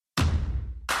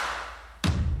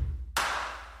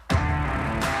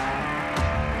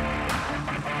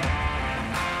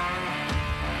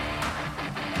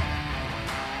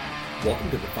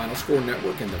Welcome to the Final Score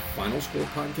Network and the Final Score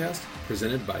Podcast,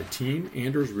 presented by Team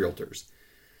Anders Realtors.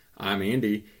 I'm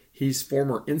Andy. He's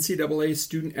former NCAA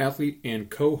student athlete and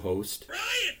co-host.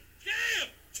 Ryan, jam,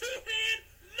 two-hand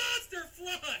monster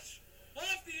flush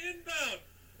off the inbound.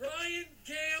 Ryan,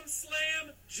 cam,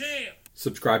 slam, jam.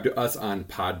 Subscribe to us on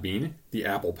Podbean, the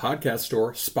Apple Podcast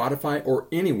Store, Spotify, or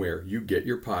anywhere you get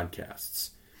your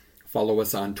podcasts. Follow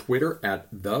us on Twitter at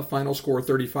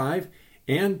TheFinalScore35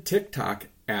 and TikTok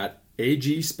at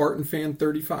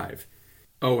AGSpartanFan35.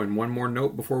 Oh, and one more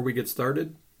note before we get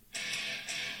started.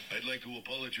 I'd like to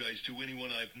apologize to anyone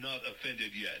I've not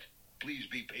offended yet. Please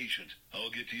be patient.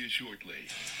 I'll get to you shortly.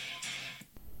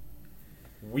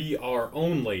 We are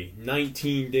only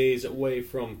 19 days away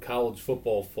from college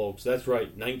football, folks. That's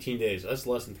right, 19 days. That's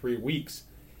less than 3 weeks.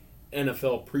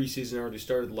 NFL preseason already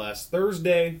started last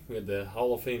Thursday. We had the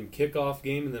Hall of Fame kickoff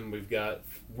game, and then we've got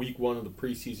week 1 of the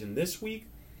preseason this week.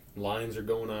 Lions are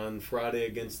going on Friday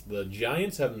against the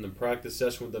Giants, having the practice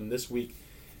session with them this week.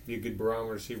 Be a good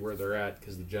barometer to see where they're at,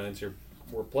 because the Giants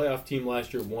were a playoff team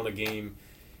last year, won a game.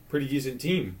 Pretty decent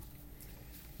team.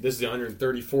 This is the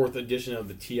 134th edition of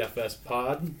the TFS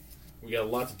Pod. We got a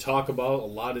lot to talk about. A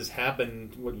lot has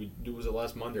happened. What did we do? Was it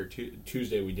last Monday or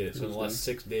Tuesday we did it? So in the last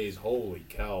 6 days, holy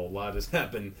cow, a lot has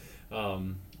happened.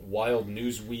 Wild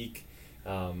news week.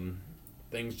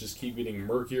 Things just keep getting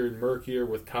murkier and murkier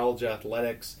with college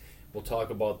athletics. We'll talk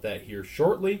about that here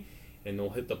shortly. And we'll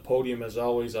hit the podium as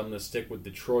always. I'm going to stick with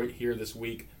Detroit here this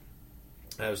week.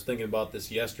 I was thinking about this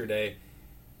yesterday.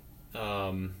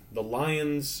 The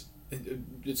Lions,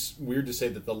 it's weird to say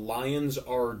that the Lions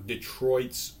are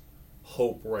Detroit's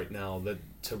hope right now, that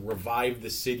to revive the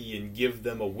city and give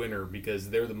them a winner,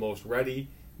 because they're the most ready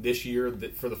this year.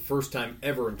 That for the first time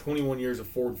ever in 21 years of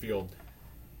Ford Field,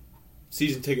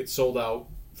 season tickets sold out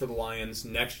for the Lions.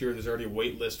 Next year there's already a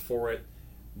wait list for it.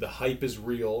 The hype is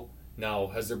real. Now,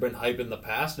 has there been hype in the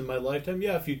past in my lifetime?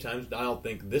 Yeah, a few times. I don't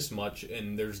think this much,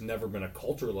 and there's never been a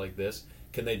culture like this.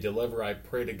 Can they deliver? I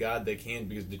pray to God they can,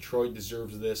 because Detroit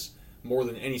deserves this more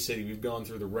than any city. We've gone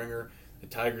through the ringer. The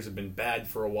Tigers have been bad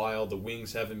for a while. The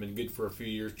Wings haven't been good for a few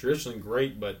years. Traditionally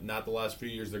great, but not the last few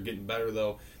years. They're getting better,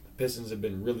 though. The Pistons have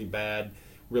been really bad,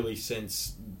 really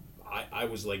since I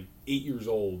was like 8 years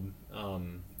old.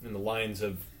 And the Lions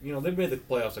have, they've made the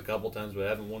playoffs a couple times, but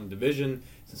haven't won a division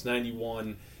since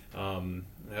 91. They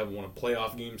haven't won a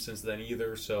playoff game since then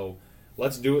either. So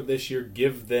let's do it this year.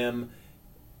 Give them,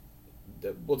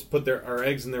 let's put our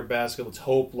eggs in their basket. Let's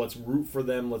hope. Let's root for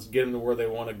them. Let's get them to where they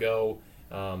want to go.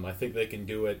 I think they can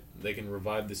do it. They can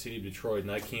revive the city of Detroit,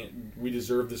 and we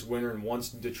deserve this winner. And once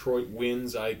Detroit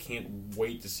wins, I can't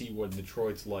wait to see what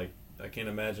Detroit's like. I can't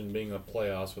imagine being in the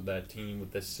playoffs with that team,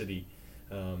 with this city.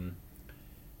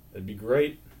 That'd be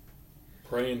great.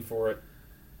 Praying for it.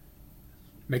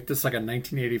 Make this like a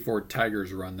 1984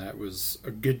 Tigers run. That was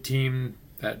a good team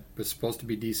that was supposed to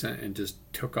be decent and just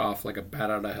took off like a bat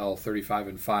out of hell,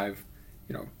 35-5.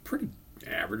 Pretty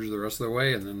average the rest of the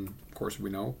way. And then, of course, we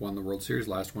know, won the World Series,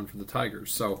 last one for the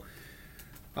Tigers. So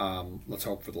let's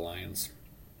hope for the Lions.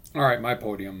 All right, my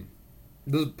podium.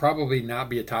 This will probably not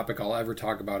be a topic I'll ever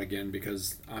talk about again,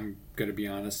 because I'm going to be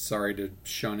honest, sorry to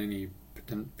shun any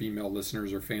female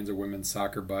listeners or fans of women's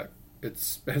soccer, but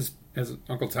it's, as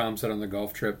Uncle Tom said on the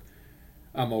golf trip,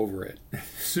 I'm over it. As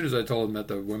soon as I told him that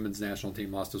the women's national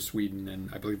team lost to Sweden in,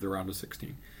 I believe, the round of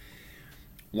 16.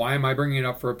 Why am I bringing it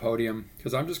up for a podium?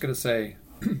 Because I'm just going to say,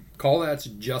 call that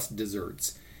just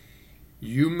desserts.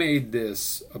 You made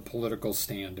this a political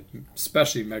stand,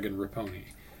 especially Megan Rapinoe.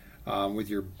 With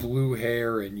your blue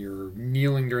hair and your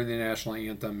kneeling during the national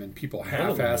anthem and people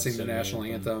half-assing the national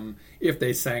anthem, if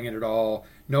they sang it at all,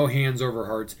 no hands over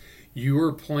hearts. You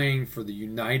were playing for the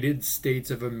United States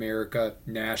of America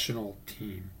national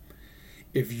team.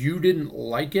 If you didn't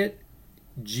like it,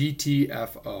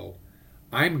 GTFO.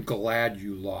 I'm glad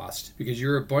you lost, because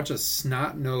you're a bunch of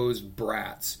snot-nosed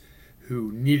brats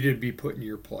who needed to be put in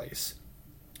your place.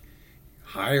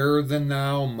 Higher than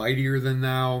thou, mightier than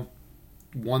thou.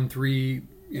 Won 3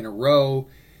 in a row.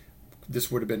 This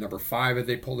would have been number 5 if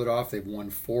they pulled it off. They've won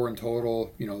 4 in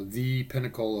total. The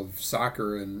pinnacle of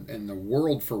soccer and the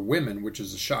world for women, which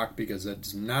is a shock because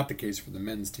that's not the case for the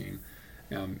men's team,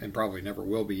 and probably never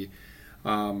will be.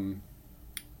 And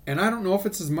I don't know if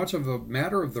it's as much of a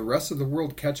matter of the rest of the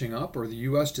world catching up or the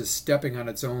U.S. just stepping on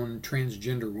its own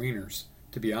transgender wieners,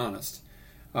 to be honest.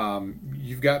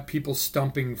 You've got people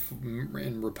stumping,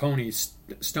 and Rapinoe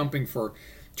stumping for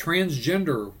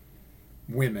transgender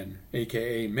women,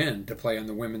 aka men, to play on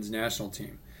the women's national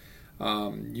team.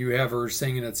 You have her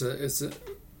saying it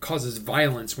causes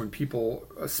violence when people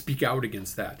speak out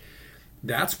against that.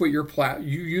 That's what you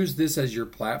use this as your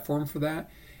platform for that.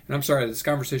 And I'm sorry, this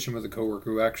conversation with a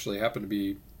coworker who actually happened to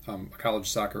be a college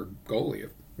soccer goalie, a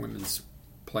women's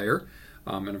player,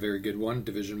 and a very good one,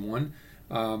 Division One,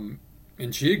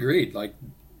 and she agreed. Like,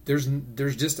 there's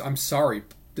just, I'm sorry,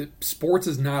 sports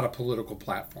is not a political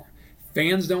platform.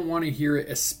 Fans don't want to hear it,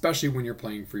 especially when you're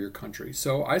playing for your country.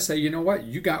 So I say, you know what?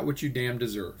 You got what you damn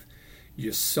deserve.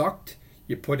 You sucked.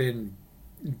 You put in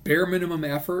bare minimum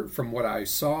effort from what I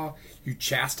saw. You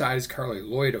chastised Carly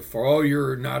Lloyd for, oh,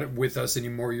 you're not with us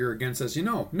anymore. You're against us.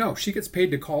 No, she gets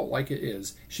paid to call it like it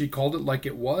is. She called it like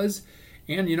it was.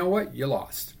 And you know what? You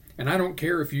lost. And I don't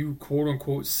care if you, quote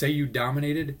unquote, say you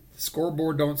dominated. The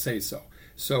scoreboard don't say so.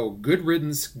 So good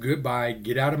riddance, goodbye.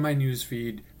 Get out of my news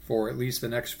feed for at least the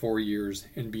next 4 years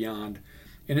and beyond.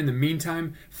 And in the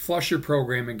meantime, flush your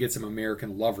program and get some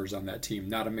American lovers on that team,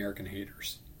 not American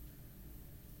haters.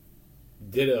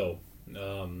 Ditto.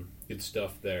 Good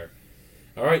stuff there.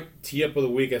 All right, tee up of the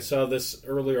week. I saw this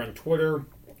earlier on Twitter.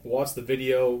 Watched the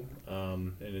video,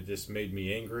 and it just made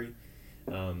me angry.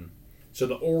 So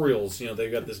the Orioles, they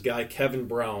got this guy Kevin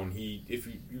Brown. If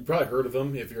you probably heard of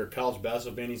him if you're a college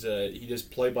basketball fan. He does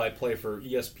play-by-play for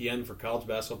ESPN for college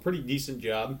basketball. Pretty decent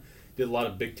job. Did a lot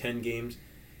of Big Ten games.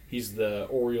 He's the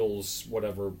Orioles,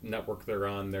 whatever network they're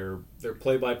on. Their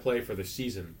play-by-play for the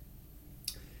season.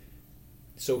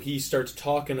 So he starts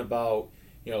talking about,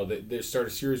 they start a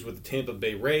series with the Tampa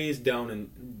Bay Rays down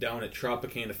at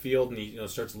Tropicana Field, and he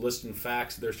starts listing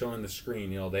facts that they're showing on the screen.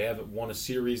 They haven't won a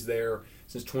series there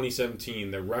since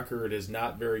 2017. Their record is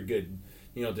not very good.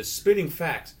 Just spitting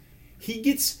facts. He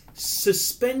gets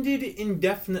suspended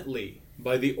indefinitely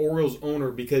by the Orioles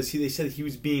owner because they said he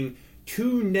was being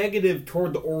too negative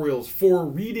toward the Orioles for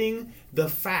reading the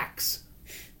facts.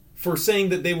 For saying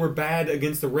that they were bad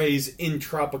against the Rays in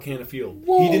Tropicana Field.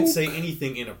 Whoa. He didn't say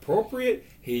anything inappropriate.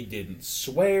 He didn't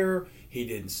swear. He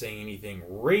didn't say anything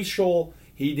racial.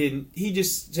 He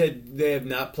just said they have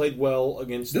not played well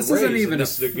against the Rays.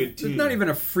 This is a good team. It's not even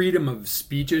a freedom of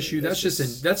speech issue. That's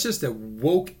just a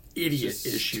woke idiot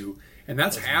issue. And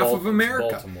that's half of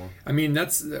America. I mean,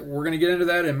 we're going to get into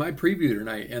that in my preview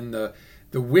tonight. And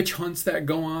the witch hunts that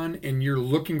go on, and you're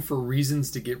looking for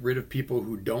reasons to get rid of people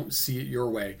who don't see it your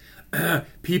way.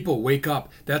 People, wake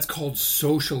up. That's called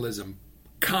socialism.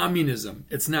 Communism.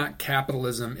 It's not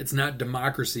capitalism. It's not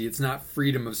democracy. It's not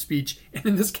freedom of speech. And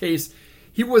in this case,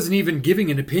 he wasn't even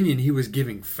giving an opinion. He was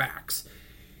giving facts.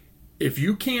 If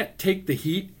you can't take the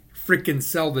heat, frickin'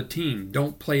 sell the team.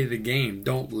 Don't play the game.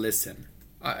 Don't listen.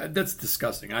 That's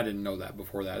disgusting. I didn't know that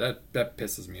before that. That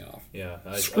pisses me off. Yeah,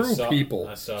 Screw people.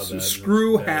 I saw that.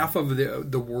 Screw half of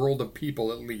the world of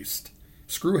people at least.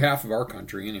 Screw half of our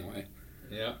country anyway.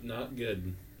 Yeah, not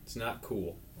good. It's not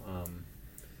cool.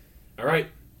 All right,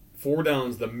 4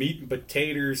 downs. The meat and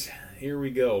potatoes. Here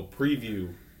we go.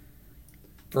 Preview.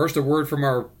 First, a word from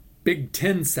our Big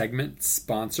Ten segment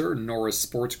sponsor, Norris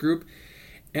Sports Group.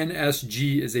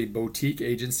 NSG is a boutique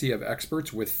agency of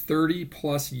experts with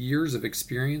 30-plus years of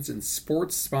experience in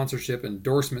sports sponsorship,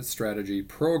 endorsement strategy,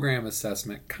 program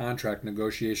assessment, contract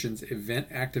negotiations, event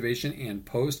activation, and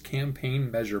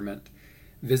post-campaign measurement.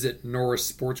 Visit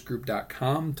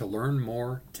norrissportsgroup.com to learn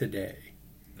more today.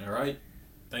 All right.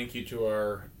 Thank you to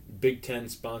our Big Ten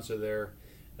sponsor there,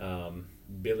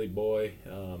 Billy Boy.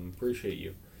 Appreciate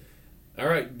you. All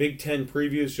right, Big Ten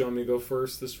previews. You want me to go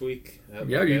first this week?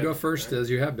 Yeah, you go first, as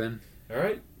you have been. All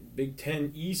right, Big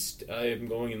Ten East. I am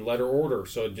going in letter order.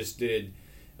 So I just did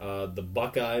the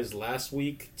Buckeyes last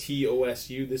week,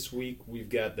 TOSU this week. We've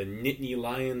got the Nittany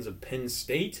Lions of Penn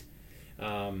State.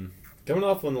 Coming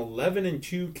off an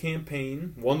 11-2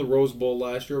 campaign. Won the Rose Bowl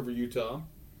last year over Utah.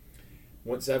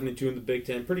 Went 7-2 in the Big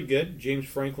Ten. Pretty good. James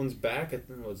Franklin's back. I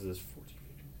think, what's this, 14?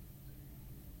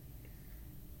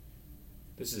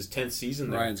 This is his 10th season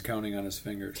there. Ryan's counting on his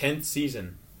fingers. 10th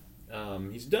season.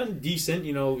 He's done decent.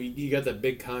 He got that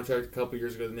big contract a couple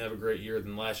years ago. Didn't have a great year.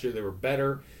 Then last year they were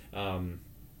better. But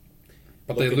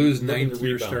they lose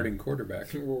 9th-year starting quarterback.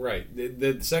 Right.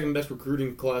 The second best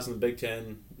recruiting class in the Big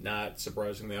Ten. Not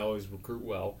surprising. They always recruit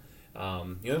well.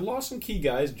 They lost some key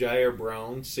guys. Jair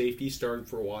Brown, safety, started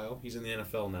for a while. He's in the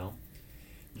NFL now.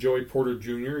 Joey Porter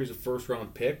Jr., he's a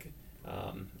first-round pick.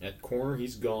 At corner,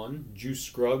 he's gone. Juice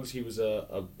Scruggs, he was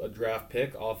a draft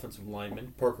pick, offensive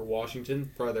lineman. Parker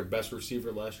Washington, probably their best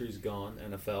receiver last year, he's gone,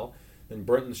 NFL. Then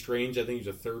Brenton Strange, I think he's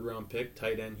a third-round pick,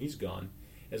 tight end, he's gone.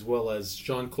 As well as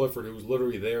Sean Clifford, who was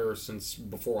literally there since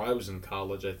before I was in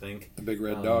college, I think. The big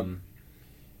red dog.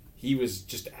 He was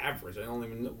just average. I don't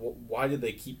even know. Why did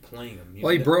they keep playing him?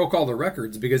 He broke all the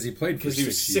records because he played for 6 years.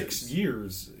 Because he was 6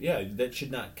 years. Yeah, that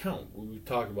should not count. We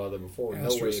talked about that before. No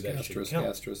way that should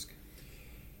count.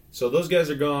 So those guys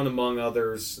are gone, among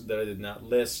others that I did not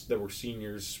list. That were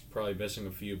seniors, probably missing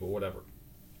a few, but whatever.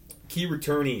 Key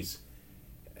returnees.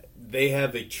 They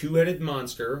have a two-headed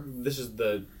monster. This is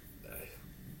the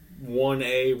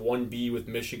 1A, 1B with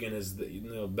Michigan as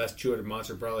the best two-headed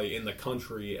monster probably in the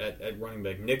country at running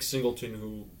back. Nick Singleton,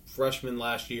 who freshman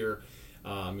last year,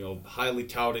 highly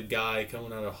touted guy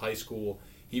coming out of high school.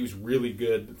 He was really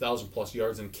good, 1,000+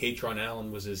 yards. And Katron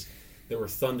Allen was his. They were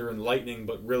thunder and lightning,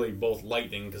 but really both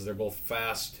lightning because they're both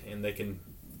fast and they can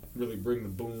really bring the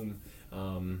boom.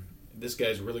 This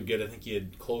guy's really good. I think he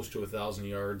had close to 1,000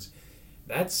 yards.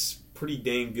 That's pretty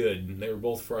dang good. They were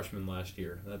both freshmen last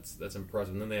year. That's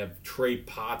impressive. And then they have Trey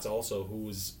Potts also, who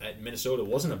was at Minnesota.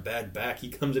 Wasn't a bad back. He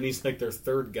comes in, he's like their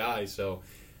third guy. So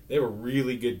they have a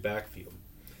really good backfield.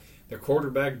 Their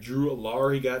quarterback, Drew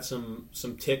Alar, he got some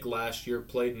tick last year.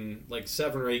 Played in like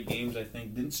 7 or 8 games, I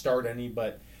think. Didn't start any,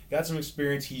 but got some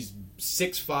experience. He's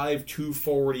 6'5",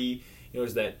 240.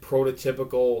 Is that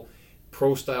prototypical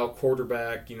pro-style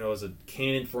quarterback. Is a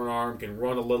cannon for an arm, can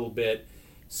run a little bit.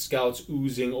 Scouts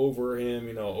oozing over him.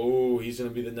 He's going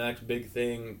to be the next big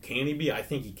thing. Can he be? I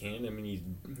think he can. I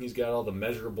mean, he's got all the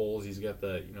measurables. He's got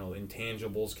the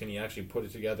intangibles. Can he actually put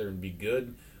it together and be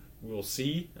good? We'll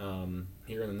see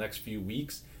here in the next few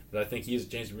weeks. But I think he has a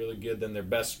chance to be really good. Then their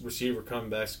best receiver coming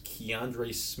back is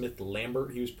Keandre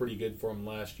Smith-Lambert. He was pretty good for him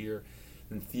last year.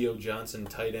 And Theo Johnson,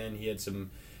 tight end. He had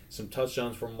some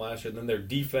touchdowns for him last year. And then their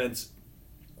defense,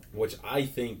 which I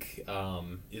think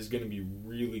is going to be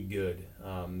really good.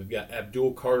 They've got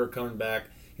Abdul Carter coming back.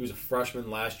 He was a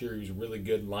freshman last year. He was a really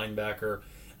good linebacker.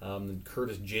 Then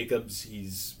Curtis Jacobs,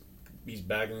 he's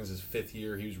back in his 5th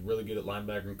year. He was really good at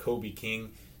linebacker. And Kobe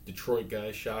King, Detroit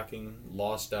guy, shocking,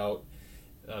 lost out.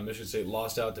 Michigan State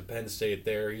lost out to Penn State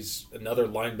there. He's another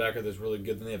linebacker that's really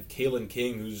good. Then they have Kalen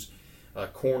King, who's a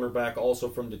cornerback also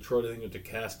from Detroit. I think went to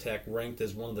Cass Tech, ranked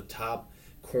as one of the top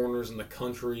corners in the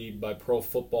country by Pro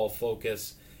Football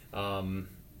Focus.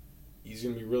 He's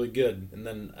going to be really good. And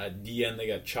then at DN, they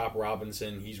got Chop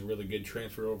Robinson. He's really good,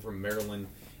 transferred over from Maryland.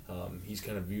 He's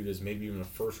kind of viewed as maybe even a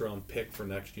first-round pick for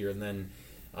next year. And then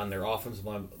on their offensive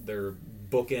line, their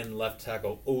bookend left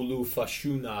tackle, Olu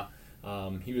Fashuna,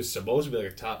 he was supposed to be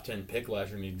like a top 10 pick last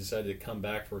year, and he decided to come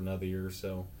back for another year.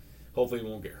 So hopefully he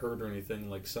won't get hurt or anything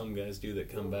like some guys do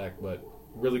that come back. But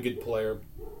really good player.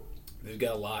 They've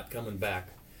got a lot coming back.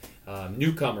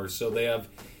 Newcomers, so they have,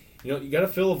 you got to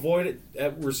fill a void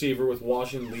at receiver with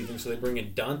Washington leaving, so they bring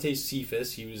in Dante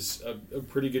Cephas. He was a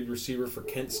pretty good receiver for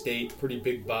Kent State, pretty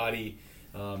big body.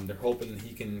 They're hoping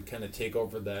he can kind of take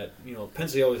over that. Penn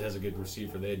State always has a good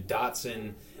receiver. They had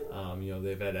Dotson.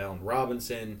 They've had Allen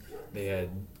Robinson. They had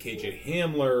KJ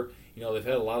Hamler. They've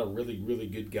had a lot of really, really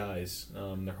good guys.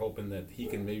 They're hoping that he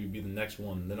can maybe be the next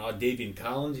one. Then Davian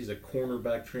Collins, he's a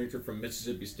cornerback transfer from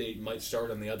Mississippi State. Might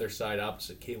start on the other side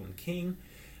opposite Kalen King.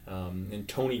 And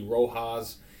Tony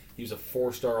Rojas, he was a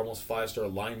 4-star, almost 5-star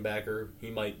linebacker. He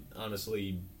might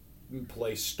honestly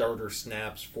play starter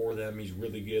snaps for them. He's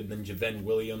really good. Then Javen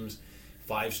Williams,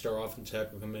 5-star offensive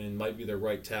tackle, come in, might be their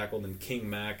right tackle. Then King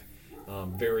Mack,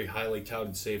 very highly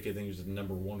touted safety. I think he was the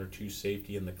number 1 or 2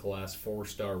 safety in the class.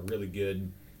 4-star, really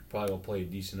good. Probably will play a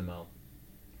decent amount.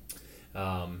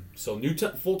 So new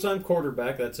full-time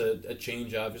quarterback. That's a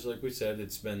change, obviously. Like we said,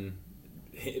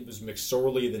 it was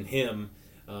McSorley than him.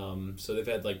 So they've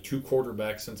had like 2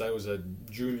 quarterbacks since I was a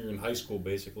junior in high school,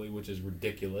 basically, which is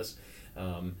ridiculous.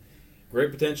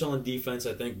 Great potential on defense.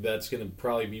 I think that's going to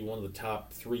probably be one of the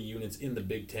top 3 units in the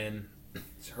Big Ten.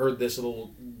 Heard this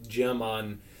little gem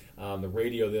on the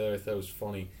radio the other day. I thought it was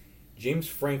funny. James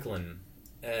Franklin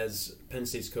as Penn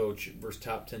State's coach versus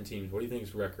top 10 teams. What do you think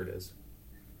his record is?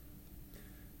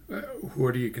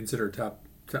 Who do you consider top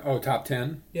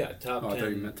 10? Yeah, top 10. I thought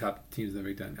you meant top teams in the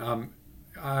Big Ten.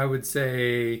 I would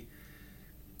say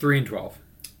 3-12.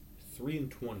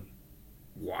 3-20.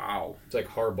 Wow. It's like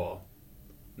Harbaugh.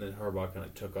 And then Harbaugh kind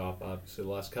of took off, obviously, the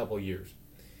last couple of years.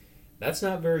 That's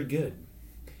not very good.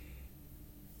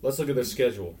 Let's look at their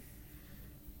schedule.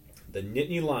 The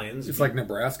Nittany Lions. It's like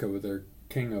Nebraska with their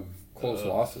king of close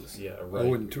losses. Yeah,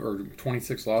 right.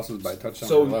 26 losses by a touchdown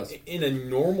so or less. In a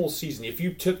normal season, if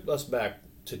you took us back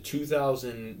to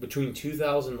between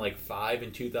 2005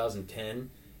 and 2010,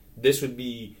 this would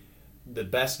be the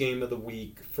best game of the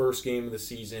week, first game of the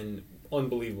season.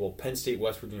 Unbelievable. Penn State,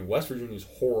 West Virginia. West Virginia is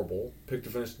horrible. Picked to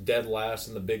finish dead last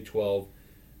in the Big 12.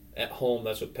 At home,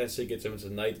 that's what Penn State gets them. It's a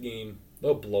night game.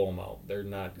 They'll blow them out. They're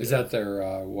not good. Is that their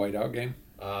whiteout game?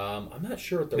 I'm not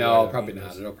sure what the No, probably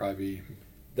not. It'll probably be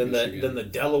then the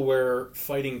Delaware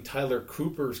Fighting Tyler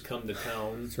Coopers come to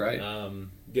town. That's right.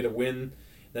 Get a win.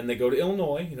 Then they go to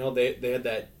Illinois. They had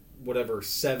that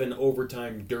 7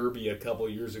 overtime derby a couple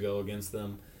years ago against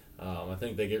them. I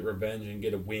think they get revenge and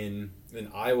get a win.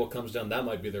 Then Iowa comes down. That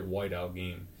might be their whiteout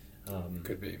game.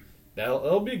 Could be.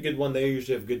 That'll be a good one. They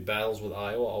usually have good battles with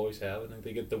Iowa. Always have. I think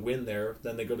they get the win there.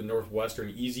 Then they go to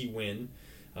Northwestern, easy win.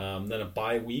 Then a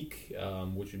bye week,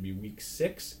 which would be week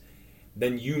 6.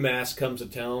 Then UMass comes to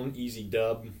town, easy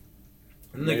dub.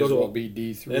 And they go to be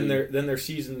D3. Then their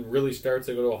season really starts.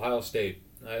 They go to Ohio State.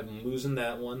 I have them losing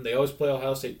that one. They always play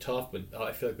Ohio State tough, but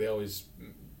I feel like they always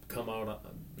come out,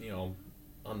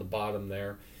 on the bottom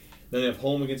there. Then they have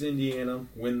home against Indiana,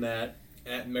 win that.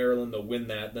 At Maryland, they'll win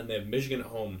that. Then they have Michigan at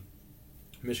home.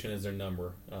 Michigan is their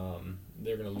number.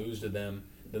 They're going to lose to them.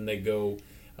 Then they go.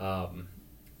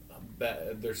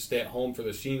 They stay at home for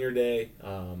the senior day,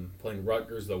 playing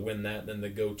Rutgers. They'll win that. Then they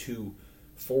go to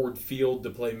Ford Field to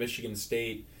play Michigan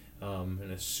State. In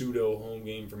a pseudo home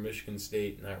game for Michigan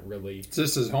State. Not really.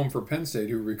 This is home for Penn State,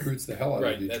 who recruits the hell out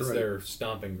of Detroit. Right, that's their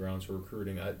stomping grounds for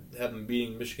recruiting. I have them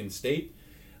beating Michigan State.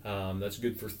 That's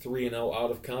good for 3-0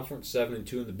 out of conference,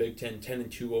 7-2 in the Big Ten,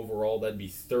 10-2 overall. That'd be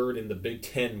third in the Big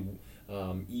Ten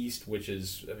East, which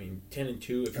is,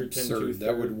 10-2. If you're 10-2,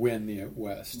 that would win the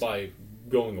West by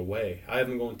going away. I have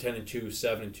them going 10-2,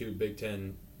 7-2, Big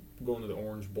Ten, going to the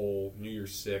Orange Bowl, New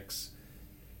Year's 6.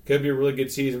 Could be a really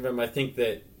good season for them. I think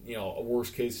that a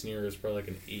worst case scenario is probably like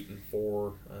an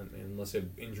 8-4, unless they have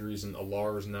injuries, and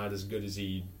Alar is not as good as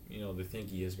they think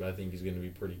he is, but I think he's going to be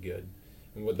pretty good.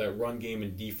 And with that run game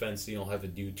and defense, you don't have to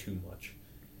do too much.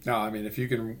 No, if you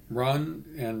can run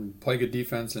and play good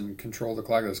defense and control the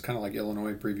clock, that's kind of like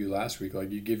Illinois preview last week. Like,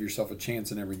 you give yourself a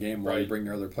chance in every game while you bring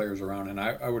your other players around. And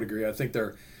I would agree. I think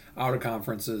their out of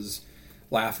conference is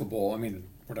laughable.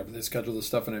 Whatever, they schedule this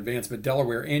stuff in advance, but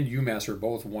Delaware and UMass are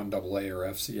both 1AA or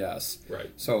FCS.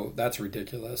 Right. So that's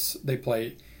ridiculous. They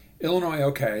play Illinois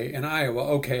okay and Iowa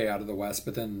okay out of the West,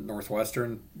 but then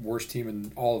Northwestern, worst team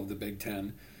in all of the Big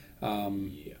Ten.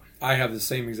 I have the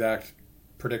same exact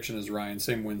prediction as Ryan.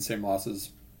 Same wins, same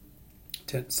losses.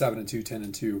 7-2,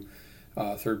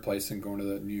 10-2, third place and going to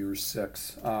the New Year's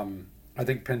 6. I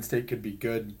think Penn State could be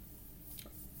good,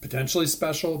 potentially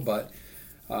special, but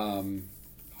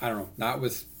I don't know. Not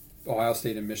with Ohio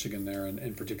State and Michigan there, and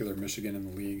in particular Michigan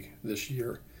in the league this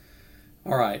year.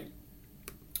 All right.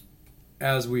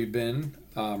 As we've been,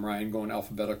 Ryan, going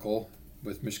alphabetical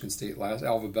with Michigan State last,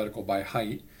 alphabetical by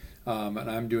height. And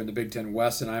I'm doing the Big Ten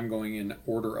West, and I'm going in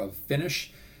order of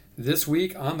finish. This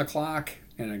week on the clock,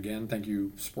 and again, thank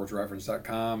you,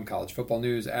 sportsreference.com, College Football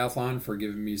News, Athlon, for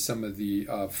giving me some of the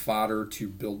fodder to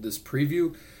build this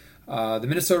preview. The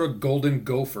Minnesota Golden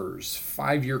Gophers,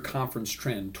 5-year conference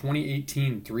trend,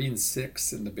 2018,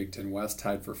 3-6 in the Big Ten West,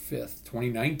 tied for 5th.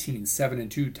 2019,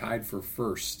 7-2, tied for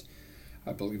 1st.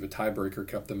 I believe a tiebreaker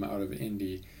kept them out of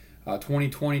Indy.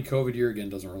 2020 COVID year, again,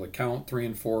 doesn't really count.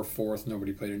 3-4, 4th.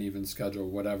 Nobody played an even schedule,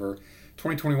 whatever.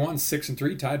 2021,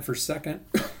 6-3, tied for 2nd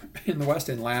in the West.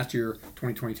 And last year,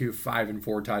 2022,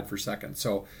 5-4, tied for 2nd.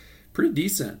 So pretty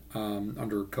decent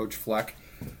under Coach Fleck.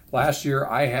 Last year,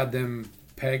 I had them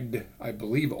pegged, I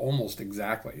believe, almost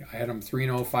exactly. I had them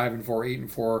 3-0, 5-4,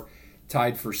 8-4,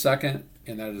 tied for 2nd.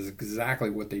 And that is exactly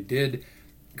what they did.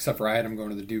 Except for I had them going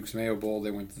to the Duke's Mayo Bowl. They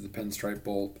went to the Pinstripe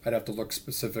Bowl. I'd have to look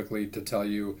specifically to tell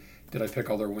you, did I pick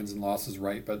all their wins and losses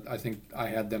right? But I think I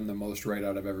had them the most right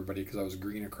out of everybody because I was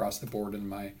green across the board in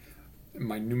my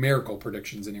numerical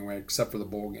predictions anyway, except for the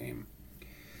bowl game.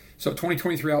 So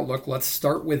 2023 outlook, let's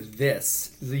start with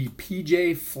this. The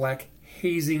PJ Fleck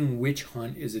hazing witch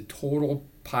hunt is a total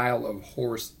pile of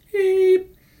horse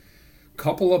beep.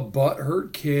 Couple of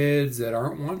butthurt kids that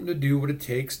aren't wanting to do what it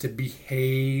takes to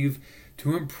behave,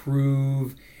 to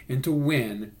improve, and to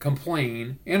win,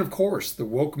 complain, and of course, the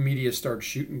woke media starts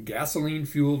shooting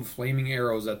gasoline-fueled flaming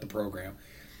arrows at the program.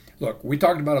 Look, we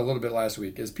talked about it a little bit last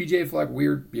week. Is PJ Fleck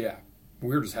weird? Yeah,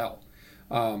 weird as hell.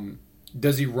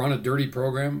 Does he run a dirty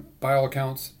program, by all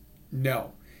accounts?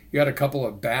 No. You got a couple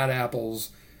of bad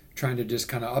apples trying to just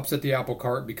kind of upset the apple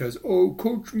cart because,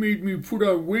 coach made me put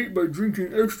on weight by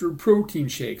drinking extra protein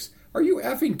shakes. Are you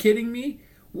effing kidding me?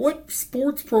 What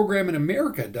sports program in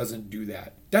America doesn't do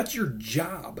that? That's your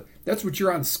job. That's what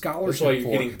you're on scholarship That's why you're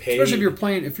for. getting paid. Especially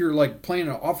if you're playing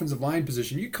an offensive line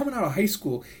position. You're coming out of high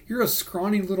school. You're a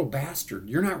scrawny little bastard.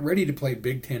 You're not ready to play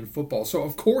Big Ten football. So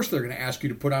of course they're going to ask you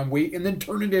to put on weight and then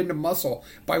turn it into muscle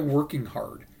by working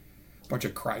hard. Bunch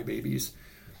of crybabies.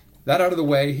 That out of the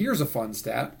way. Here's a fun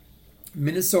stat.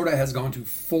 Minnesota has gone to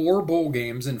 4 bowl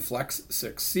games in Fleck's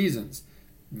 6 seasons.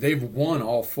 They've won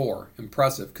all 4.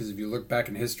 Impressive, because if you look back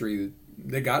in history,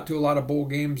 they got to a lot of bowl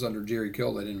games under Jerry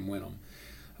Kill. They didn't win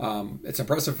them. It's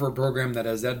impressive for a program that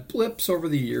has had blips over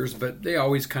the years, but they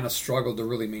always kind of struggled to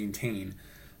really maintain.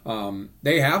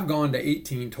 They have gone to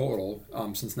 18 total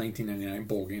since 1999,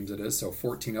 bowl games it is, so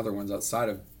 14 other ones outside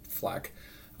of Fleck.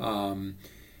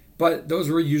 But those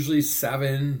were usually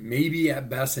 7, maybe at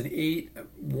best an 8,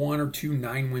 1 or 2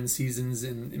 9-win seasons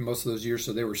in most of those years.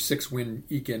 So they were 6-win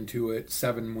eke into it,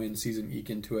 7-win season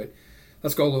eke into it.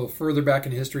 Let's go a little further back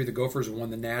in history. The Gophers won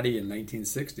the Natty in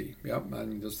 1960. Yep, I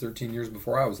mean, those 13 years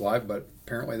before I was live, but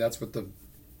apparently that's what the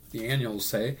annuals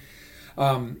say.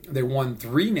 They won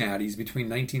 3 Natties between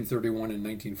 1931 and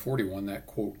 1941, that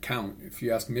quote count. If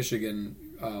you ask Michigan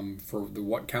for the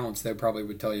what counts, they probably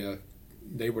would tell you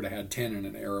they would have had 10 in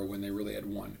an era when they really had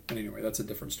 1. But anyway, that's a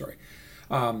different story.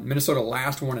 Minnesota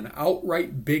last won an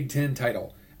outright Big Ten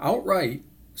title. Outright,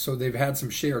 so they've had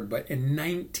some shared, but in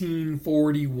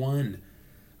 1941.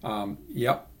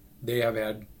 Yep, they have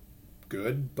had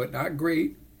good, but not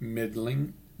great,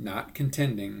 middling, not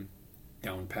contending,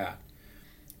 down pat.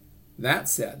 That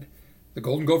said, the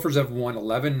Golden Gophers have won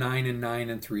 11, 9, and 9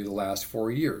 in 3 of the last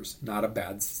 4 years. Not a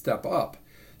bad step up.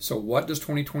 So what does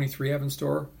 2023 have in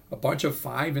store? A bunch of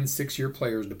 5- and 6-year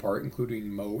players depart,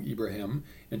 including Mo Ibrahim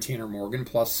and Tanner Morgan,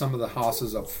 plus some of the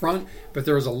hosses up front, but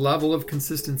there is a level of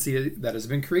consistency that has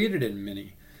been created in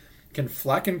Mini. Can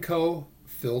Fleck and Co.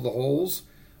 fill the holes?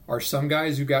 Are some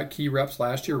guys who got key reps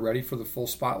last year ready for the full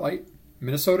spotlight?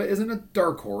 Minnesota isn't a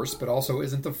dark horse, but also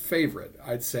isn't the favorite.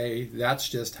 I'd say that's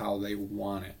just how they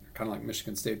want it. Kind of like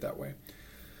Michigan State that way.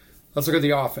 Let's look at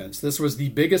the offense. This was the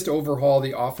biggest overhaul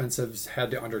the offense has had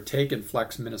to undertake in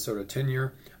Fleck's Minnesota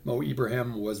tenure. Mo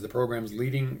Ibrahim was the program's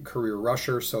leading career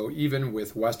rusher, so even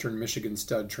with Western Michigan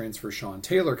stud transfer Sean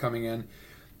Taylor coming in,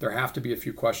 there have to be a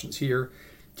few questions here.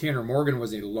 Tanner Morgan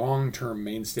was a long-term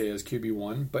mainstay as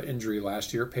QB1, but injury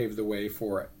last year paved the way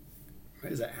for,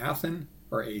 is it Athen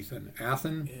or Athen?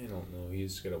 Athen? I don't know.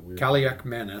 He's got a weird...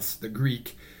 Kaliakmanis, the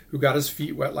Greek, who got his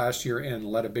feet wet last year and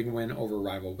led a big win over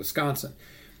rival Wisconsin.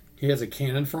 He has a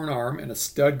cannon for an arm and a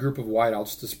stud group of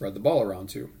wideouts to spread the ball around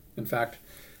to. In fact,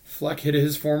 Fleck hit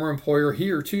his former employer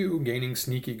here too, gaining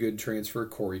sneaky good transfer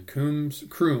Corey Crooms,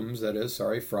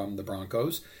 from the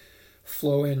Broncos.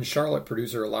 Flow in Charlotte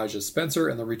producer Elijah Spencer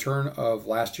and the return of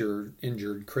last year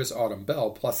injured Chris Autumn Bell,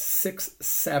 plus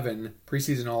 6'7"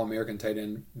 preseason All-American tight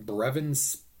end Brevin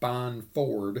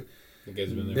Sponford.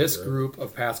 This group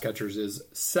of pass catchers is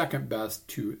second best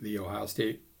to the Ohio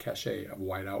State cachet of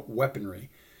wideout weaponry.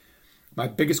 My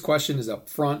biggest question is up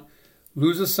front.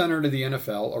 Lose a center to the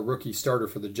NFL, a rookie starter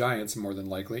for the Giants more than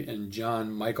likely, and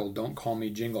John Michael Don't Call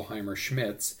Me Jingleheimer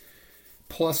Schmitz,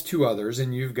 plus 2 others,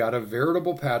 and you've got a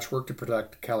veritable patchwork to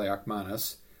protect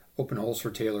Kaliakmanis, open holes for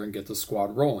Taylor, and get the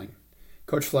squad rolling.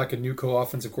 Coach Fleck and new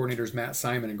co-offensive coordinators Matt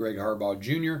Simon and Greg Harbaugh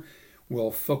Jr.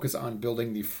 will focus on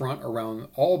building the front around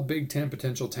all Big Ten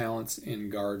potential talents in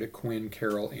guard Quinn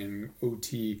Carroll and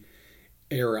OT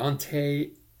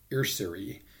Arante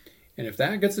Irsiri. And if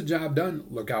that gets the job done,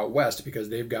 look out west, because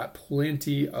they've got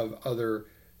plenty of other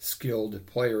skilled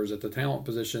players at the talent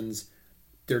positions.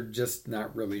 They're just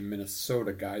not really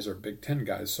Minnesota guys or Big Ten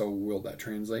guys, so will that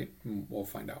translate? We'll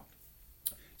find out.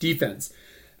 Defense.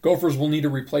 Gophers will need to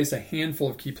replace a handful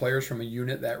of key players from a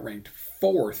unit that ranked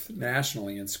 4th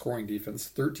nationally in scoring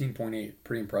defense, 13.8,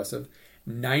 pretty impressive.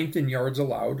 9th in yards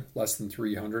allowed, less than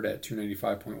 300 at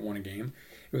 295.1 a game.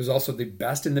 It was also the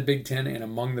best in the Big Ten and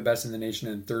among the best in the nation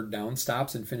in third down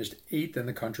stops, and finished 8th in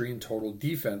the country in total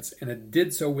defense, and it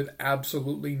did so with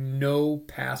absolutely no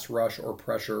pass rush or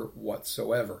pressure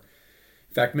whatsoever.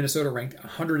 In fact, Minnesota ranked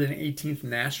 118th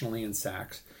nationally in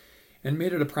sacks and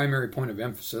made it a primary point of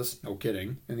emphasis, no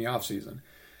kidding, in the offseason.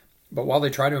 But while they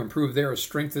try to improve there,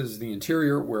 strength is the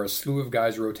interior, where a slew of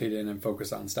guys rotate in and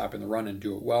focus on stopping the run and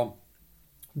do it well.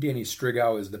 Danny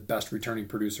Strigow is the best returning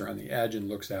producer on the edge and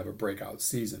looks to have a breakout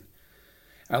season.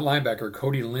 At linebacker,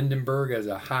 Cody Lindenberg has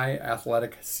a high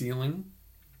athletic ceiling.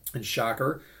 And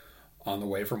shocker, on the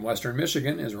way from Western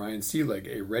Michigan is Ryan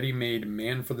Seelig, a ready-made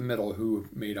man for the middle who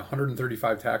made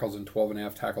 135 tackles and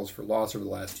 12.5 tackles for loss over the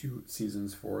last 2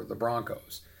 seasons for the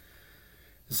Broncos.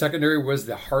 The secondary was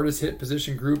the hardest hit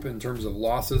position group in terms of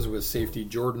losses, with safety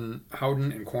Jordan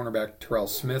Howden and cornerback Terrell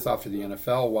Smith off to the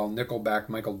NFL, while nickelback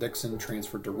Michael Dixon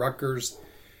transferred to Rutgers.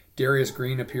 Darius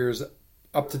Green appears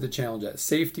up to the challenge at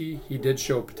safety. He did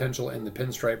show potential in the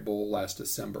Pinstripe Bowl last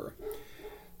December.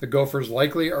 The Gophers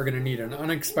likely are going to need an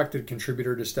unexpected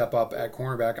contributor to step up at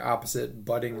cornerback opposite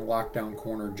budding lockdown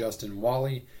corner Justin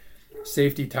Wally.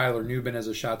 Safety Tyler Nubin has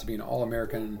a shot to be an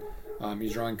All-American.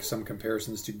 He's drawing some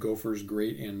comparisons to Gophers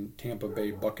great and Tampa Bay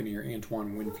Buccaneer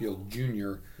Antoine Winfield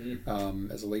Jr.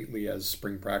 As lately as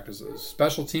spring practices.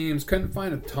 Special teams, couldn't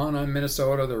find a ton on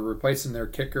Minnesota. They're replacing their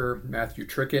kicker, Matthew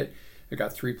Trickett. They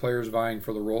got 3 players vying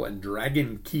for the role, and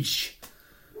Dragon Quiche,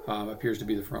 appears to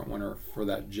be the front runner for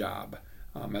that job.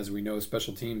 As we know,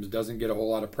 special teams doesn't get a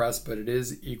whole lot of press, but it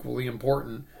is equally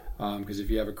important because if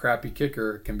you have a crappy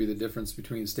kicker, it can be the difference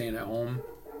between staying at home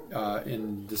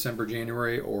in December,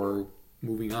 January, or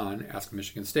moving on. Ask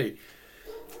Michigan State.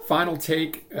 Final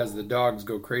take as the dogs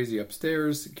go crazy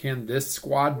upstairs. Can this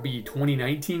squad be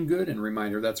 2019 good? And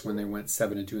reminder, that's when they went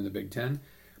 7-2 in the Big Ten.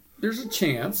 There's a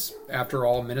chance. After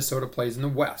all, Minnesota plays in the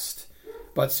West.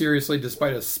 But seriously,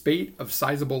 despite a spate of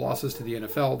sizable losses to the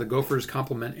NFL, the Gophers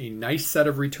complement a nice set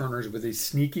of returners with a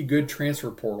sneaky good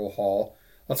transfer portal haul.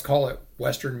 Let's call it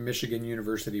Western Michigan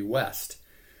University West.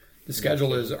 The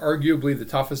schedule is arguably the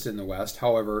toughest in the West.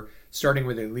 However, starting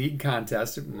with a league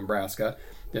contest in Nebraska,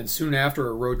 then soon after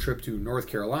a road trip to North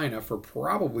Carolina for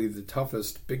probably the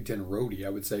toughest Big Ten roadie, I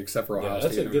would say, except for Ohio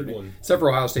State. That's a good one. Except for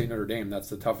Ohio State and Notre Dame, that's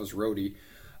the toughest roadie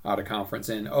out of conference.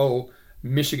 And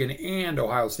Michigan and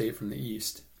Ohio State from the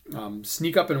East.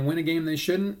 Sneak up and win a game they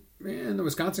shouldn't, and the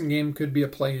Wisconsin game could be a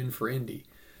play-in for Indy.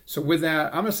 So with that,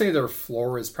 I'm going to say their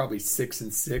floor is probably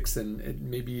 6-6, and it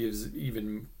maybe is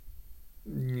even...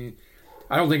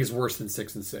 I don't think it's worse than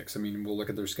 6-6. I mean, we'll look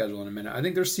at their schedule in a minute. I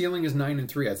think their ceiling is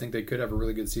 9-3. I think they could have a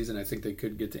really good season. I think they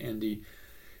could get to Indy.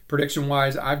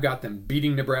 Prediction-wise, I've got them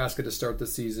beating Nebraska to start the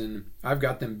season. I've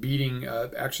got them beating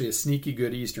actually a sneaky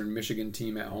good Eastern Michigan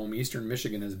team at home. Eastern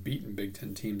Michigan has beaten Big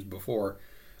Ten teams before.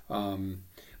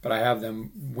 But I have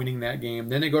them winning that game.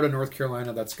 Then they go to North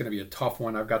Carolina. That's going to be a tough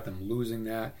one. I've got them losing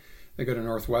that. They go to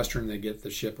Northwestern. They get the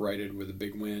ship righted with a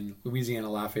big win. Louisiana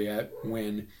Lafayette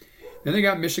win. Then they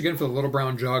got Michigan for the Little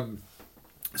Brown Jug.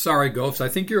 Sorry, Gophs. I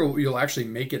think you'll actually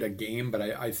make it a game, but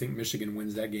I think Michigan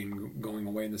wins that game going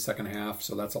away in the second half,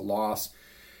 so that's a loss.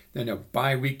 Then a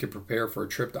bye week to prepare for a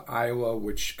trip to Iowa,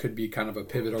 which could be kind of a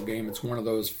pivotal game. It's one of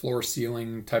those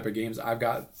floor-ceiling type of games. I've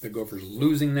got the Gophers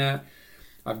losing that.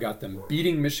 I've got them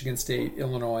beating Michigan State,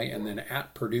 Illinois, and then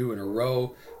at Purdue in a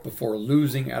row before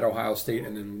losing at Ohio State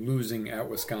and then losing at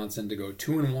Wisconsin to go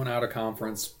 2-1 out of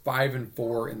conference,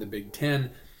 5-4 in the Big Ten.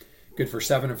 Good for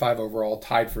 7-5 overall,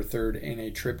 tied for third in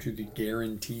a trip to the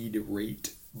Guaranteed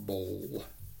Rate Bowl.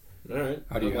 All right.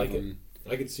 How do you like them?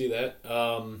 I could see that.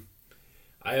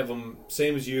 I have them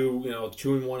same as you.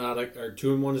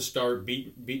 2-1 to start.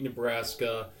 Beat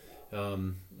Nebraska.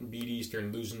 Beat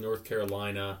Eastern. Losing North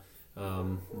Carolina.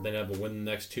 Then have a win the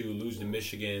next two. Lose to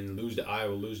Michigan. Lose to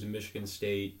Iowa. Lose to Michigan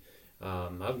State.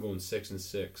 I'm going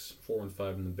 6-6.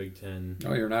 4-5 in the Big Ten.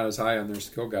 Oh, you're not as high on their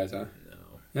skill guys, huh?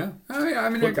 No. Yeah, I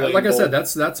mean, like I said,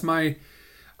 that's my.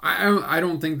 I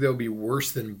don't think they'll be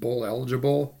worse than bowl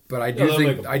eligible, but I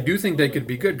do think they could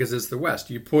be good because it's the West.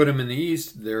 You put them in the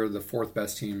East, they're the fourth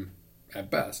best team at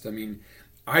best. I mean,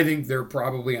 I think they're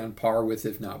probably on par with,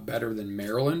 if not better than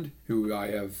Maryland, who I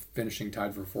have finishing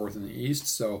tied for fourth in the East.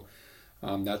 So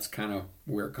that's kind of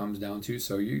where it comes down to.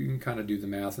 So you can kind of do the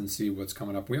math and see what's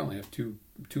coming up. We only have two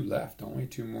left, don't we?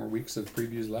 2 more weeks of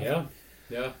previews left.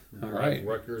 Yeah. All right.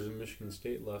 Rutgers and Michigan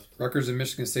State left. Rutgers and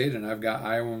Michigan State, and I've got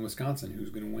Iowa and Wisconsin. Who's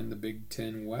going to win the Big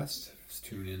Ten West? Just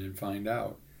tune in and find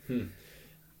out.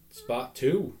 Spot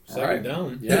 2, second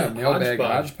down. Yeah, mailbag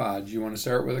hodgepodge. You want to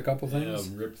start with a couple things?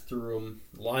 Yeah, rip through them.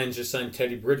 Lions just signed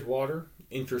Teddy Bridgewater.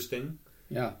 Interesting.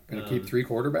 Yeah, going to keep 3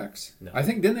 quarterbacks. No. I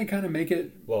think, didn't they kind of make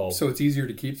it so it's easier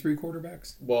to keep 3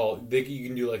 quarterbacks? Well, you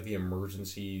can do like the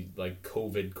emergency, like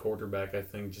COVID quarterback, I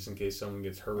think, just in case someone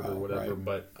gets hurt or whatever. Right.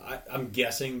 But I'm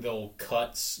guessing they'll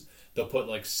put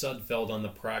like Sudfeld on the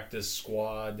practice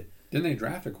squad. Didn't they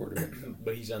draft a quarterback?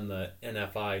 But he's on the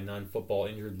NFI, non-football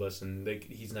injured list, and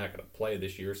he's not going to play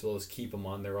this year, so let's keep him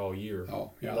on there all year.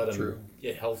 Oh, yeah, Let true. him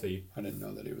get healthy. I didn't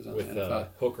know that he was on with the NFI.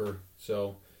 Hooker,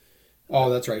 so... Oh,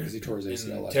 that's right, because he tore his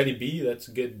ACL. Teddy B, that's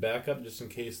a good backup just in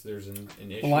case there's an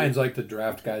issue. The Lions like to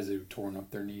draft guys who've torn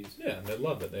up their knees. Yeah, they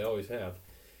love it. They always have.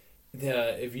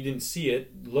 If you didn't see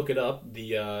it, look it up.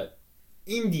 The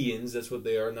Indians, that's what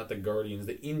they are, not the Guardians.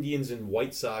 The Indians and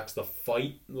White Sox, the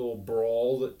little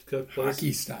brawl that took place.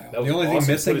 Hockey style. The only thing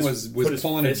missing was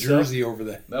pulling a jersey over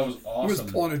the... That was awesome. He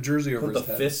was pulling a jersey over his head.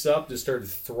 Put the fists up, just started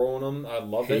throwing them. I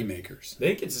love it. Haymakers.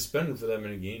 They get suspended for that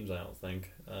many games, I don't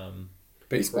think.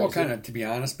 Baseball kind of, to be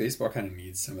honest, needs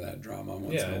some of that drama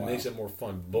once in a while. Yeah, it makes it more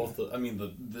fun.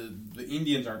 The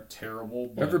Indians aren't terrible.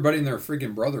 But everybody and their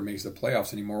freaking brother makes the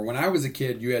playoffs anymore. When I was a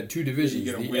kid, you had 2 divisions,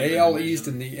 the AL East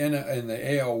and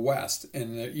the AL West,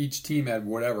 and each team had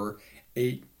 7 or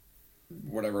 8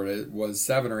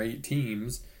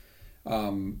 teams.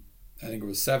 I think it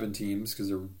was 7 teams because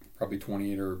there were probably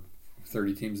 28 or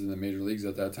 30 teams in the major leagues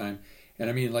at that time. And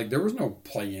I mean, like, there was no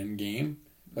play-in game.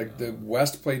 Like, the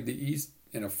West played the East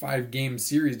in a 5-game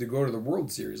series to go to the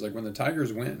World Series. Like, when the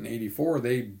Tigers went in '84,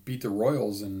 they beat the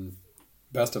Royals in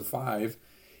best of 5.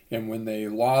 And when they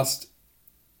lost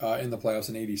in the playoffs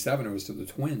in '87. It was to the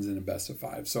Twins in a best of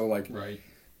 5. So like Right.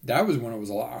 that was when it was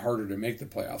a lot harder to make the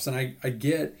playoffs. And I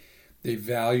get they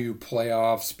value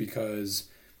playoffs because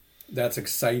that's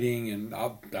exciting, and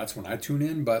that's when I tune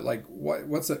in. But like,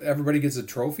 everybody gets a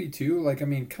trophy too. Like, I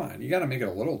mean, come on, you got to make it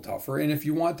a little tougher. And if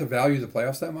you want to value the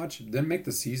playoffs that much, then make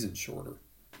the season shorter.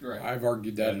 Right. I've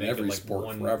argued that in every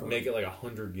sport forever. Make it like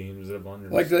 100 games instead of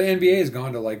 100. Like the NBA has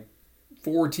gone to like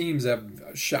 4 teams have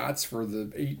shots for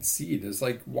the 8th seed. It's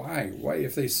like, why? Why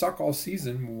if they suck all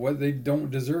season, they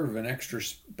don't deserve an extra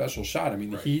special shot? I mean,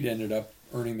 the Heat ended up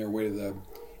earning their way to the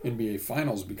NBA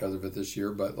Finals because of it this year,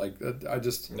 but like that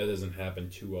doesn't happen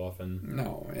too often.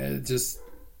 No, it just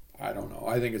I don't know.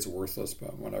 I think it's worthless,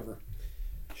 but whatever.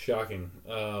 Shocking.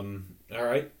 All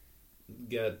right,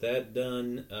 got that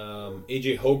done.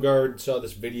 AJ Hogard saw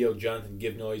this video. Jonathan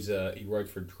Givnoy's he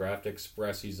writes for Draft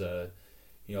Express. He's a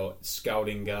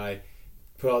scouting guy.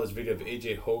 Put out this video of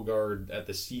AJ Hogard at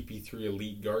the CP3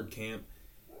 Elite Guard Camp.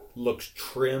 Looks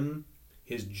trim.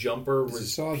 His jumper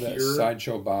was saw pure. That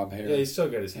sideshow bob hair. Yeah, he still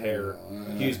got his hair.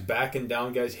 He was backing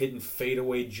down guys, hitting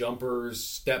fadeaway jumpers,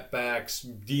 step backs,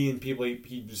 D'ing people.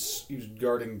 He was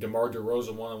guarding DeMar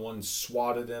DeRozan one-on-one,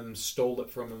 swatted him, stole it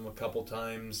from him a couple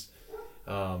times.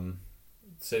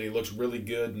 Said he looks really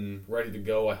good and ready to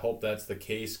go. I hope that's the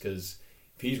case, because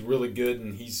if he's really good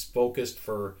and he's focused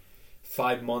for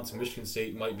 5 months, Michigan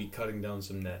State might be cutting down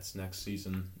some nets next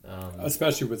season.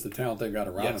 Especially with the talent they've got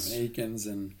around him, Akins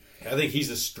and I think he's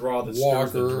a straw that Walker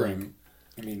stirs the drink.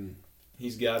 I mean,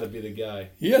 he's got to be the guy.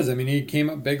 He is. I mean, he came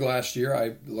up big last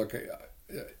year.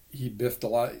 He biffed a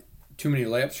lot, too many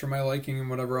layups for my liking and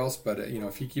whatever else. But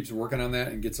if he keeps working on that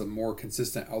and gets a more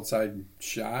consistent outside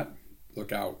shot,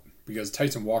 look out, because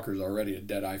Tyson Walker's already a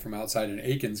dead eye from outside, and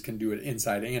Akins can do it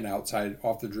inside and outside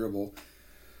off the dribble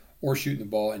or shooting the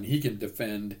ball, and he can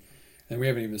defend. And we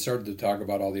haven't even started to talk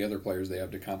about all the other players they have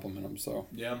to complement him. So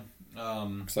yeah,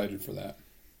 excited for that.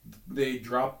 They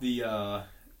dropped the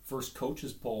first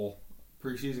coaches poll,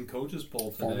 preseason coaches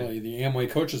poll today. Formerly the Amway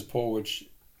coaches poll, which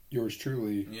yours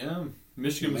truly. Yeah,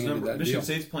 Michigan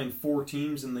State's playing 4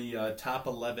 teams in the top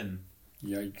 11.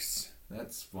 Yikes!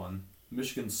 That's fun.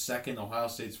 Michigan's 2nd, Ohio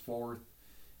State's 4th,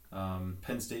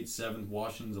 Penn State 7th,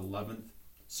 Washington's 11th.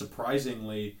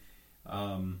 Surprisingly,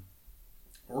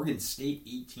 Oregon State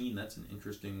 18. That's an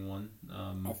interesting one.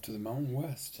 Off to the Mountain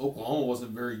West. Oklahoma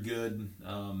wasn't very good.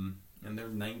 And they're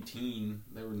 19.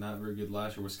 They were not very good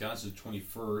last year. Wisconsin's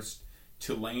 21st.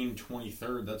 Tulane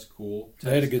 23rd. That's cool.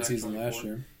 They had a good season last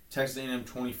year. Texas A&M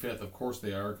 25th. Of course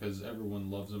they are, because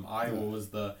everyone loves them. Iowa was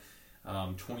the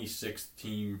 26th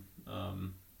team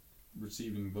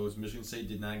receiving votes. Michigan State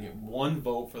did not get 1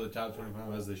 vote for the top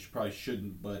 25, as they probably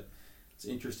shouldn't. But it's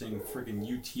interesting. Freaking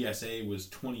UTSA was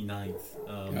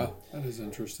 29th. Yeah, that is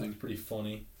interesting. Pretty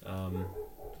funny.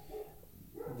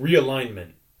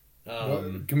 Realignment.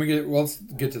 Let's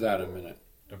get to that in a minute.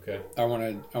 Okay. I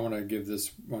want to give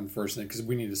this one first thing, because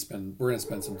we're going to spend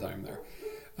some time there.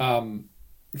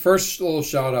 First, little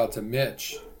shout out to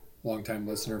Mitch, longtime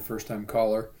listener, first time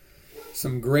caller.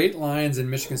 Some great lines in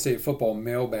Michigan State football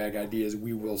mailbag ideas.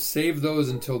 We will save those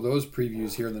until those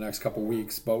previews here in the next couple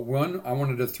weeks. But one I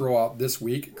wanted to throw out this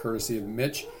week, courtesy of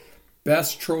Mitch: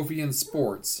 best trophy in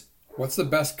sports. What's the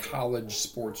best college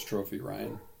sports trophy,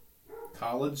 Ryan?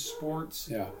 College sports?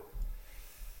 Yeah.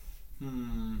 I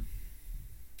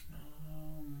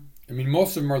mean,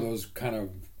 most of them are those kind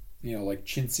of, like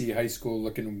chintzy high school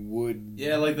looking wood.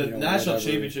 Yeah, like the national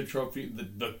championship trophy,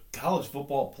 the college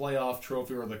football playoff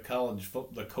trophy, or the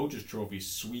coaches trophy.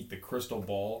 Sweet, the crystal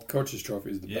ball. Coaches trophy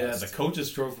is the best. Yeah, the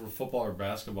coaches trophy for football or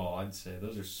basketball, I'd say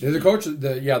those are sweet.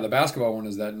 The basketball one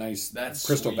is that nice. That's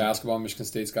crystal sweet. Basketball. Michigan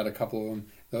State's got a couple of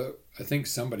them. I think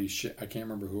somebody, I can't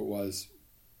remember who it was.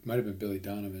 Might have been Billy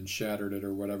Donovan, shattered it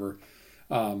or whatever.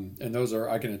 And those are,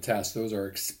 I can attest, those are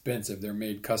expensive.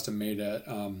 They're custom made at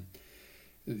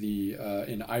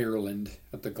in Ireland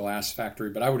at the glass factory.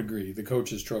 But I would agree, the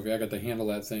coaches trophy, I got to handle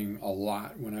that thing a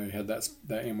lot when I had that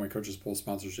Amway Coaches Poll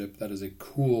sponsorship. That is a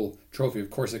cool trophy. Of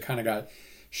course, it kind of got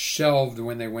shelved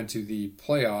when they went to the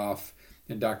playoff,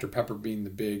 and Dr. Pepper being the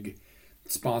big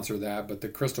sponsor of that. But the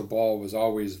crystal ball was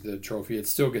always the trophy. It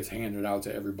still gets handed out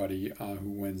to everybody who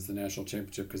wins the national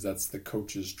championship, because that's the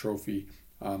coaches trophy.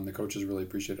 The coaches really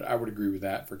appreciate it. I would agree with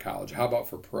that for college. How about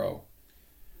for pro?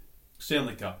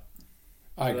 Stanley Cup.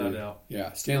 I agree.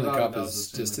 Yeah, Stanley Cup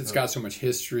is just, it's got so much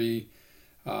history,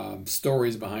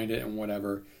 stories behind it and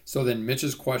whatever. So then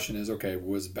Mitch's question is, okay,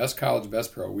 was best college,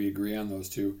 best pro? We agree on those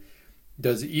two.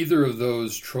 Does either of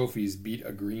those trophies beat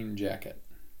a green jacket?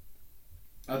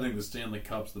 I think the Stanley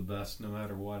Cup's the best, no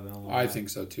matter what. I think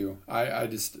so too. I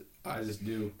just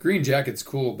do. Green jacket's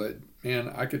cool, but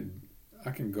man,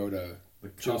 I can go to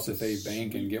Joseph A.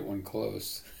 Bank and get one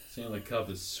close. Stanley Cup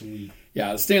is sweet.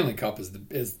 Yeah, the Stanley Cup is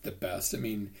the best. I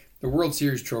mean, the World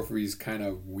Series trophy is kind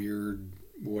of weird.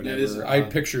 Whatever. I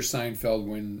picture Seinfeld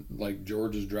when like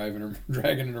George is dragging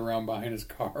it around behind his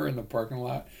car in the parking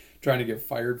lot, trying to get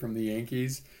fired from the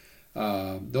Yankees.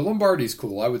 The Lombardi's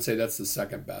cool. I would say that's the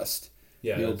second best.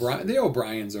 Yeah, the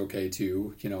O'Brien's okay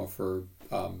too.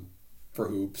 For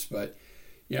hoops, but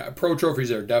yeah, pro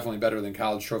trophies are definitely better than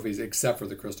college trophies, except for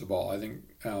the Crystal Ball. I think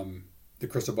the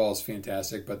Crystal Ball is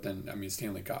fantastic, but then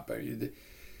Stanley Cup.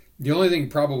 The only thing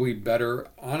probably better,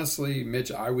 honestly,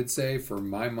 Mitch, I would say for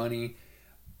my money,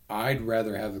 I'd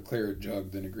rather have the claret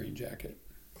jug than a green jacket.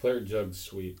 Claret jug's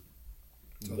sweet.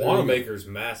 So Wanamaker's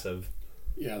massive.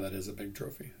 Yeah, that is a big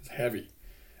trophy. It's heavy.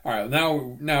 All right,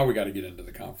 now we got to get into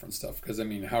the conference stuff because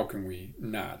how can we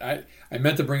not? I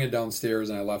meant to bring it downstairs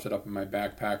and I left it up in my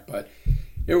backpack, but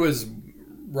it was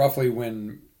roughly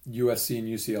when USC and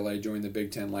UCLA joined the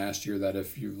Big Ten last year that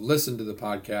if you listen to the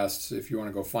podcast, if you want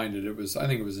to go find it, I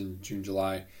think it was in June,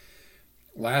 July.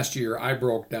 Last year, I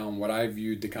broke down what I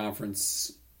viewed the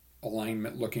conference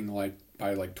alignment looking like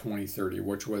by like 2030,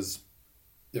 which was,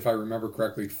 if I remember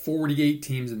correctly, 48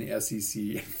 teams in the SEC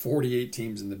and 48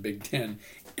 teams in the Big Ten.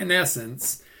 In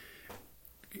essence,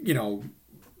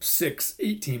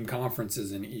 6-8 team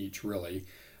conferences in each, really.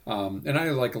 And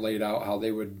I laid out how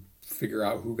they would figure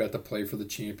out who got to play for the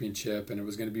championship, and it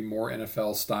was going to be more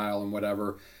NFL style and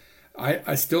whatever.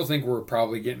 I still think we're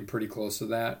probably getting pretty close to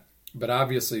that. But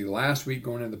obviously, last week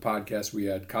going into the podcast, we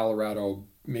had Colorado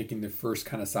making the first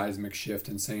kind of seismic shift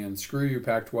and saying, screw you,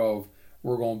 Pac-12,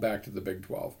 we're going back to the Big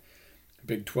 12.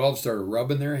 Big 12 started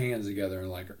rubbing their hands together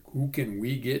and who can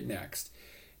we get next?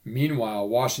 Meanwhile,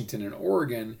 Washington and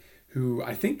Oregon, who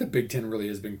I think the Big Ten really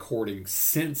has been courting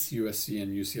since USC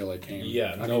and UCLA came.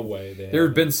 Yeah, no way. There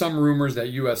have been some rumors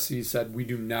that USC said we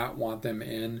do not want them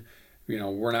in.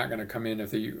 We're not going to come in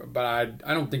but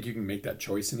I don't think you can make that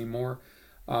choice anymore.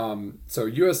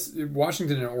 So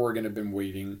Washington and Oregon have been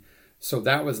waiting. So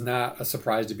that was not a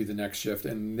surprise to be the next shift.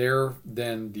 And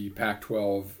then the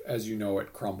Pac-12, as you know,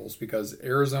 it crumbles because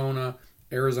Arizona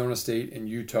State, and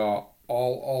Utah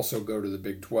all also go to the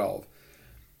Big 12.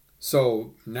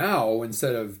 So now,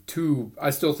 instead of two, I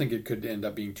still think it could end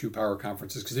up being two power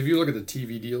conferences. Because if you look at the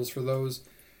TV deals for those,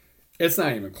 it's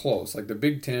not even close. Like the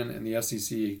Big 10 and the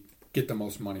SEC get the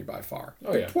most money by far.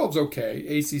 Oh, Big 12's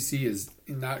okay. ACC is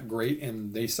not great,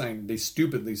 and they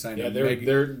stupidly signed a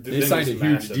huge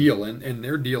massive deal, and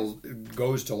their deal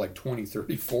goes to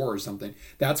 2034 or something.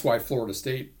 That's why Florida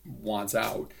State wants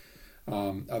out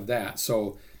of that.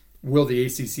 So will the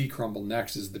ACC crumble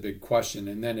next is the big question.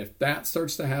 And then if that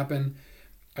starts to happen,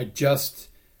 I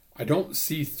don't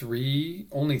see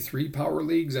only three power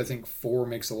leagues. I think 4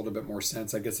 makes a little bit more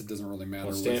sense. I guess it doesn't really matter.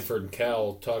 Well, Stanford and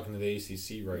Cal talking to the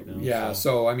ACC right now. Yeah,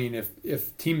 so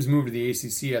if teams move to the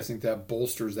ACC, I think that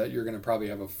bolsters that you're going to probably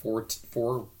have a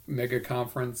 4 mega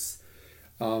conference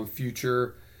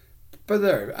future. But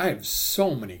I have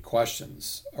so many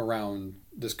questions around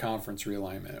this conference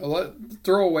realignment.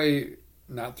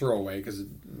 Not throw away because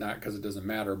it doesn't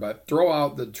matter, but throw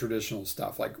out the traditional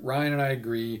stuff. Like Ryan and I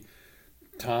agree.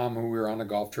 Tom, who we were on a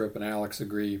golf trip, and Alex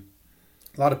agree.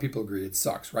 A lot of people agree it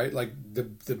sucks, right? Like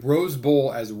the Rose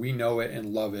Bowl as we know it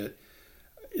and love it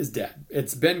is dead.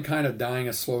 It's been kind of dying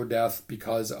a slow death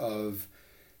because of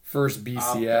first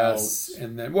BCS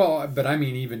and then, but I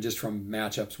mean even just from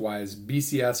matchups wise,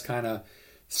 BCS kind of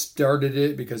started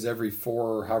it because every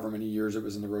 4 or however many years it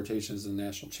was in the rotations of the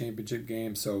national championship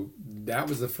game. So that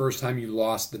was the first time you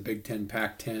lost the Big 10,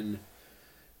 Pac-10,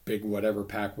 Big whatever,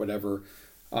 Pac whatever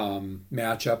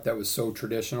matchup that was so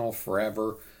traditional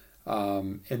forever.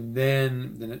 And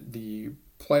then the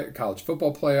college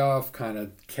football playoff kind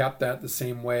of kept that the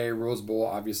same way. Rose Bowl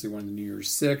obviously won the New Year's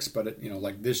Six, but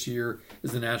this year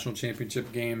is the national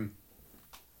championship game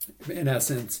in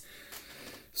essence.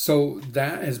 So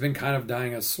that has been kind of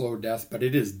dying a slow death, but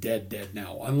it is dead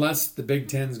now. Unless the Big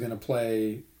Ten is going to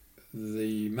play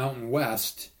the Mountain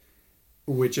West,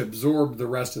 which absorbed the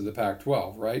rest of the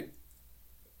Pac-12, right?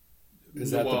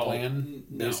 Is that the plan,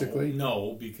 basically?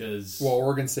 No, because... Well,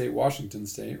 Oregon State, Washington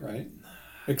State, right?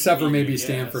 Except for maybe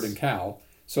Stanford and Cal.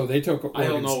 So they took Oregon. I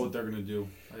don't know what they're going to do.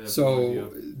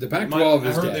 So the Pac-12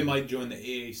 is dead. I heard they might join the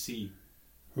AAC.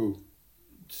 Who?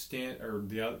 If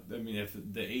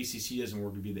the ACC doesn't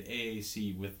work, it'd be the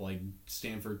AAC with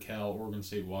Stanford, Cal, Oregon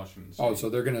State, Washington State. Oh, so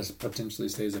they're going to potentially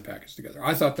stay as a package together.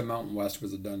 I thought the Mountain West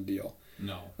was a done deal.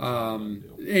 No.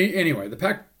 Anyway, the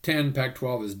Pac-10,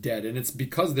 Pac-12 is dead, and it's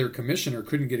because their commissioner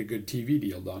couldn't get a good TV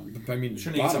deal done. I mean,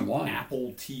 bottom line,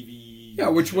 Apple TV. Yeah,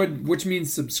 which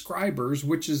means subscribers,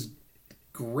 which is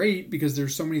great because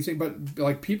there's so many things, but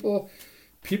like people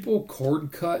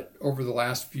cord cut over the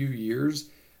last few years,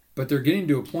 but they're getting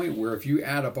to a point where if you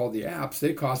add up all the apps,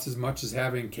 they cost as much as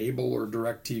having cable or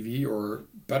direct TV, or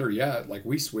better yet, like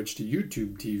we switched to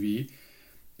YouTube TV.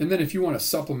 And then if you want to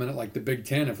supplement it, like the Big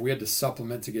Ten, if we had to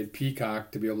supplement to get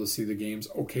Peacock to be able to see the games,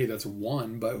 okay, that's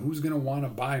one, but who's going to want to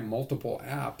buy multiple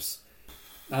apps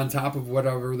on top of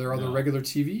whatever their other regular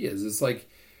TV is? It's like,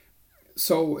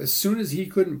 so as soon as he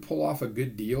couldn't pull off a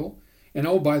good deal, and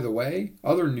oh, by the way,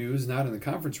 other news, not in the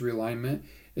conference realignment,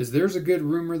 is there's a good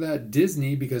rumor that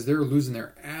Disney, because they're losing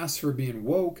their ass for being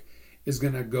woke, is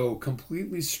going to go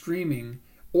completely streaming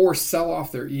or sell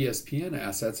off their ESPN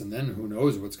assets, and then who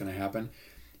knows what's going to happen.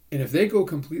 And if they go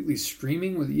completely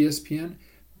streaming with ESPN,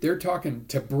 they're talking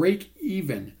to break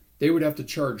even. They would have to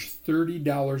charge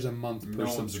 $30 a month per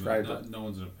subscriber. No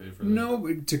one's going to pay for that.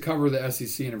 No, to cover the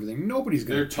SEC and everything. Nobody's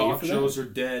going to pay for that. Their talk shows are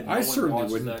dead. I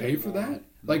certainly wouldn't pay for that.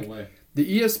 Like,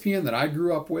 the ESPN that I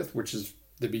grew up with, which is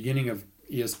the beginning of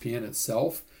ESPN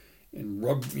itself, and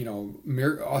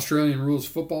Australian rules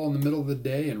football in the middle of the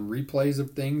day and replays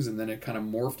of things, and then it kind of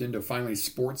morphed into finally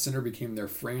SportsCenter became their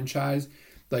franchise.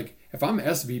 Like, if I'm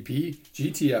SVP,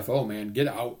 GTFO, man, get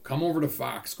out. Come over to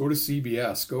Fox. Go to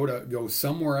CBS. Go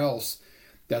somewhere else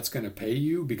that's going to pay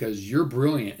you because you're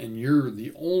brilliant and you're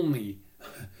the only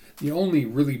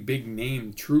really big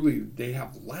name truly they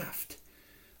have left.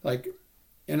 Like,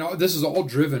 and this is all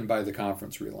driven by the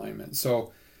conference realignment.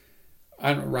 So,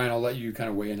 Ryan, I'll let you kind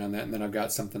of weigh in on that, and then I've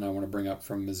got something I want to bring up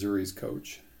from Missouri's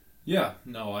coach. Yeah,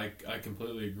 no, I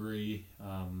completely agree.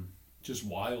 Just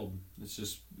wild. It's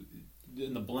just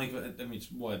in the blink of it. I mean,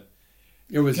 it's what?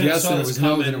 It was yes, and it was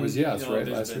no, then it was yes, right?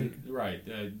 Last week, right?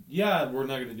 Yeah, we're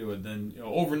not going to do it. Then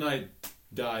overnight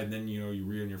died. Then you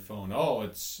read on your phone. Oh,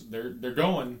 they're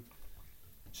going.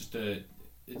 Just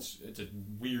it's a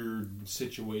weird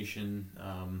situation.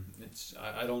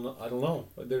 I don't know.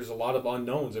 There's a lot of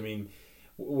unknowns. I mean,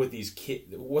 with these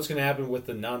kids, what's going to happen with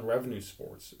the non-revenue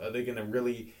sports? Are they going to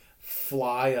really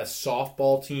fly a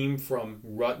softball team from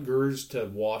Rutgers to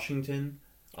Washington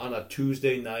on a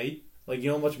Tuesday night? Like, you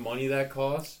know how much money that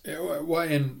costs? Well,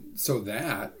 and so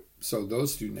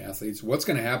those student athletes, what's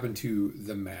going to happen to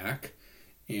the MAC?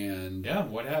 And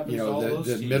what happens to all those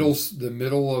teams? The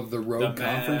middle of the road the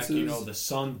conferences, MAC, the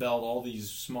Sun Belt, all these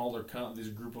smaller these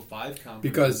group of 5 conferences.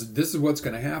 Because this is what's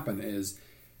going to happen is,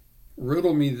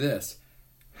 riddle me this: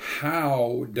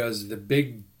 how does the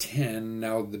Big 10,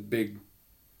 now the Big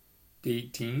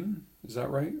 18, is that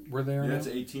right? Where they are? Yeah, it's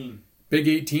 18. Big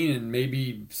 18 and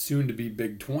maybe soon to be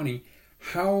Big 20.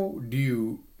 How do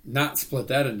you not split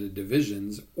that into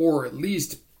divisions, or at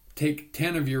least take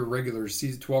 10 of your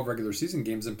 12 regular season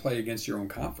games and play against your own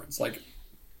conference? Like,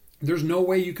 there's no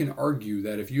way you can argue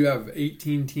that if you have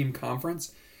 18 team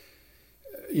conference,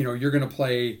 you're going to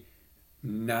play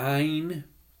 9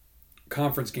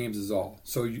 conference games is all.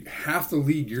 So half the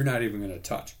league you're not even going to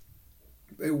touch.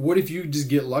 What if you just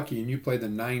get lucky and you play the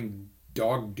 9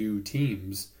 dog-do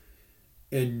teams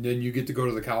and then you get to go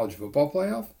to the college football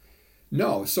playoff?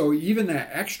 No. So even that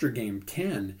extra game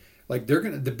 10, like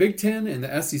the Big Ten and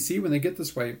the SEC, when they get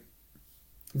this way,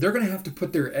 they're going to have to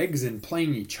put their eggs in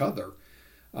playing each other.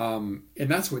 And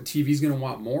that's what TV's going to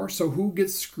want more. So who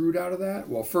gets screwed out of that?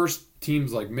 Well, first,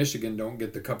 teams like Michigan don't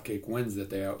get the cupcake wins that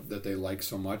they like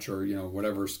so much, or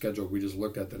whatever schedule we just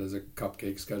looked at that as a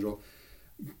cupcake schedule.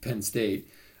 Penn State.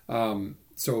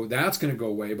 So that's going to go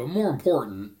away. But more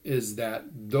important is that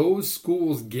those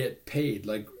schools get paid.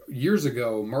 Like years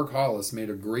ago, Mark Hollis made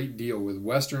a great deal with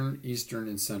Western, Eastern,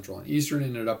 and Central. And Eastern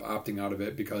ended up opting out of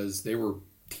it because they were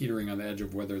teetering on the edge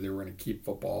of whether they were going to keep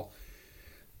football.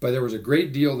 But there was a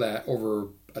great deal that over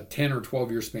a 10 or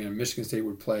 12 year span, Michigan State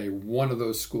would play one of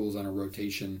those schools on a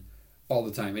rotation all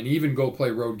the time, and even go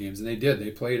play road games. And they did.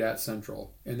 They played at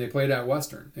Central, and they played at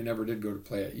Western. They never did go to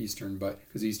play at Eastern, but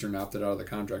because Eastern opted out of the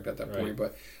contract at that point.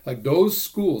 But like those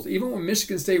schools, even when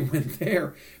Michigan State went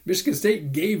there, Michigan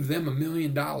State gave them $1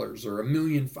 million or $1.5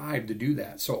 million to do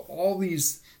that. So all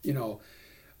these,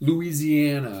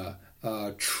 Louisiana,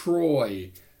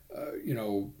 Troy,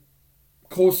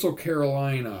 Coastal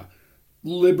Carolina,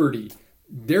 Liberty,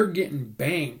 they're getting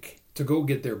bank to go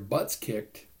get their butts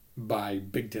kicked by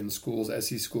Big Ten schools,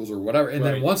 SEC schools, or whatever. And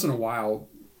then once in a while,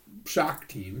 shock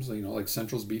teams, like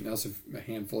Central's beaten us a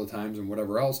handful of times and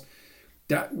whatever else.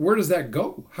 Where does that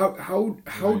go?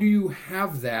 How do you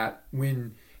have that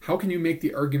when? How can you make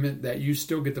the argument that you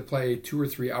still get to play 2 or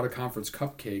 3 out of conference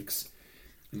cupcakes,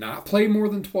 not play more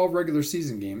than 12 regular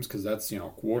season games because that's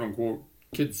quote unquote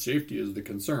kid safety is the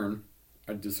concern.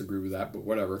 I disagree with that, but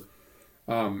whatever.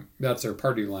 That's their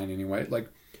party line anyway.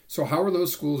 So how are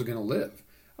those schools going to live?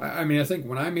 I mean, I think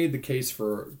when I made the case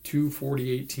for 2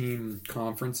 team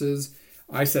conferences,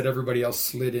 I said everybody else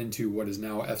slid into what is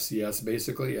now FCS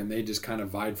basically, and they just kind of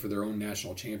vied for their own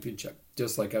national championship,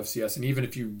 just like FCS. And even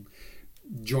if you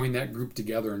join that group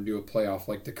together and do a playoff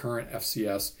like the current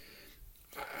FCS,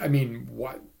 I mean,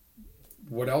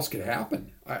 what else could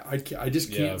happen? I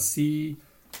just can't see.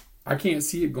 I can't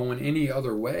see it going any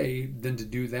other way than to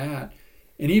do that.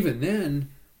 And even then,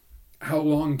 how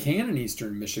long can an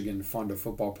Eastern Michigan fund a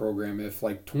football program if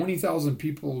like 20,000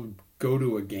 people go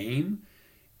to a game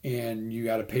and you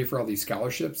got to pay for all these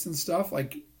scholarships and stuff?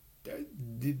 Like,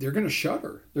 they're going to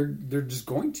shudder. They're just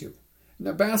going to.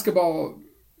 Now, basketball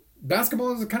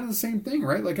is kind of the same thing,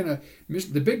 right? Like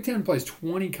the Big Ten plays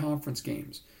 20 conference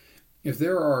games. If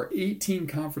there are 18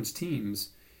 conference teams,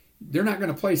 they're not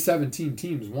going to play 17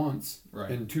 teams once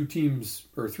and 2 teams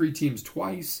or 3 teams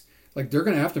twice. Like, they're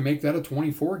going to have to make that a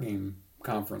 24 game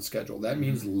conference schedule. That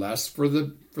means less for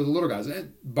the little guys.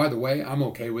 And by the way, I'm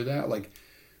okay with that. Like,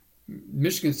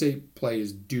 Michigan State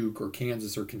plays Duke or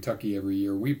Kansas or Kentucky every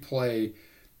year. We play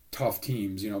tough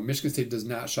teams. You know, Michigan State does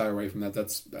not shy away from that.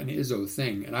 That's an Izzo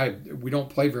thing. And we don't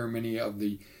play very many of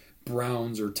the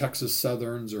Browns or Texas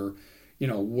Southerns or, you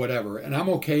know, whatever. And I'm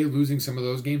okay losing some of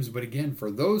those games. But again,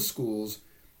 for those schools,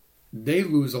 they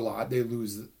lose a lot. They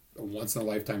lose a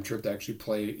once-in-a-lifetime trip to actually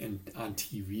play on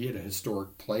TV at a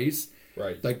historic place.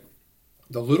 Right. Like,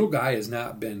 the little guy has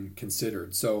not been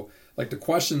considered. So, like, the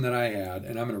question that I had,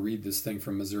 and I'm going to read this thing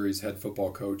from Missouri's head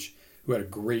football coach, who had a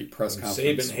great press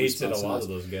conference. Saban hates it. A lot of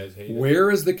those guys hate it.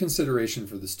 Where is the consideration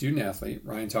for the student-athlete?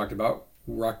 Ryan talked about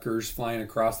Rutgers flying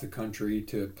across the country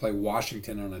to play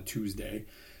Washington on a Tuesday.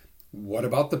 What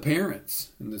about the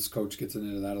parents? And this coach gets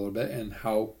into that a little bit. And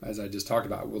how, as I just talked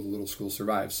about, will the little school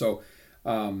survive? So,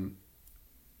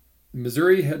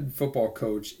 Missouri head football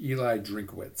coach Eli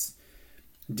Drinkwitz.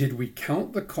 Did we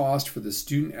count the cost for the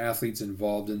student athletes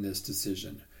involved in this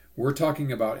decision? We're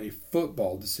talking about a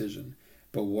football decision,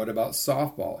 but what about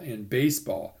softball and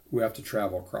baseball who have to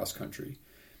travel cross country?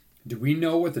 Do we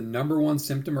know what the number one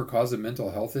symptom or cause of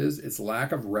mental health is? It's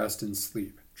lack of rest and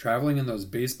sleep. Traveling in those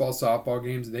baseball, softball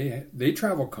games, they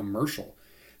travel commercial.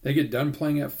 They get done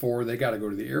playing at 4. They got to go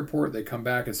to the airport. They come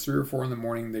back at 3 or 4 in the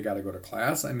morning. They got to go to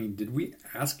class. I mean, did we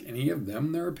ask any of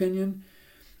them their opinion?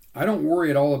 I don't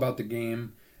worry at all about the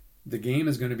game. The game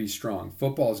is going to be strong.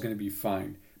 Football is going to be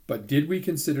fine. But did we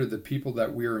consider the people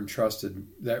that we are entrusted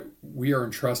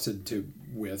to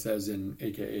with, as in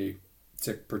AKA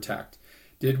to protect?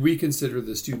 Did we consider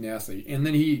the student athlete? And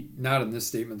then he, not in this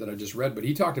statement that I just read, but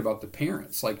he talked about the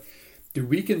parents. Like, do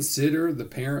we consider the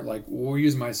parent? Like, we'll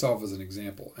use myself as an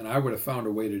example, and I would have found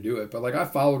a way to do it. But like, I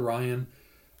followed Ryan,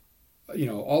 you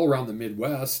know, all around the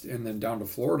Midwest and then down to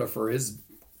Florida for his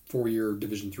 4-year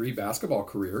Division III basketball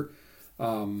career.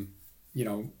 You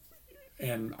know,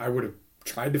 and I would have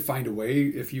tried to find a way,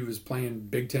 if he was playing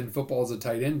Big Ten football as a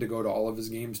tight end, to go to all of his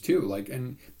games too. Like,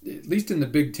 and at least in the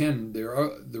Big Ten, there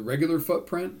are the regular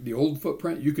footprint, the old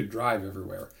footprint, you could drive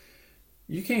everywhere.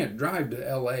 You can't drive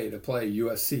to LA to play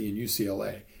USC and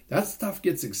UCLA. That stuff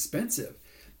gets expensive.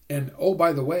 And oh,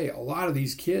 by the way, a lot of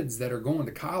these kids that are going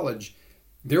to college,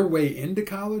 their way into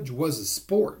college was a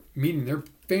sport, meaning their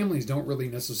families don't really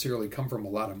necessarily come from a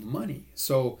lot of money.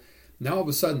 So now all of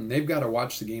a sudden they've got to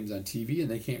watch the games on TV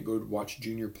and they can't go watch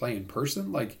junior play in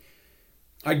person. Like,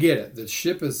 I get it. The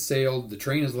ship has sailed. The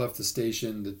train has left the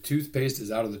station. The toothpaste is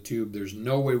out of the tube. There's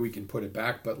no way we can put it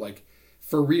back. But like,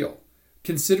 for real,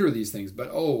 consider these things.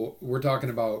 But we're talking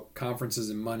about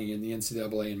conferences and money and the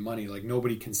NCAA and money. Like,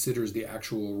 nobody considers the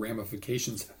actual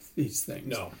ramifications of these things.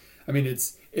 No. I mean,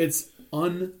 it's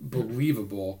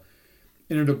unbelievable.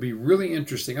 And it'll be really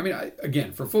interesting. I mean,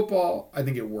 again, for football, I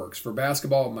think it works. For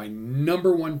basketball, my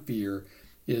number one fear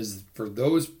is for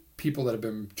those people that have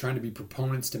been trying to be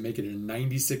proponents to make it a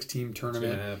 96-team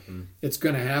tournament. It's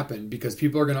going to happen because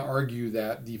people are going to argue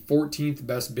that the 14th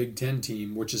best Big Ten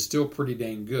team, which is still pretty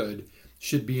dang good,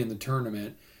 should be in the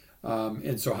tournament.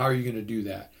 And so how are you going to do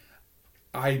that?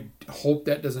 I hope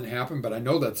that doesn't happen, but I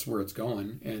know that's where it's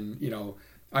going. And, you know,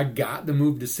 I got the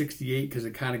move to 68 because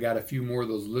it kind of got a few more of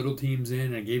those little teams in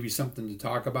and it gave you something to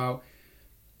talk about.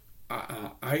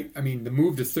 I mean, the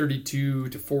move to 32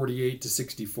 to 48 to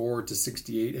 64 to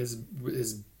 68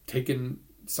 has taken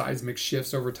seismic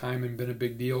shifts over time and been a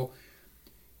big deal.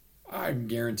 I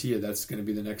guarantee you that's going to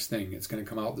be the next thing. It's going to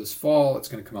come out this fall. It's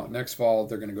going to come out next fall.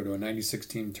 They're going to go to a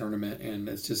 96-team tournament, and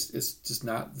it's just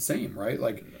not the same, right?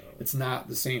 Like, no. It's not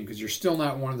the same because you're still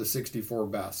not one of the 64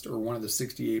 best or one of the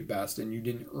 68 best, and you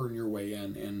didn't earn your way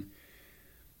in, and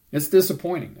it's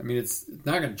disappointing. I mean, it's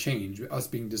not going to change. Us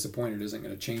being disappointed isn't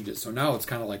going to change it. So now it's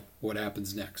kind of like what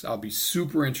happens next. I'll be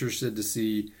super interested to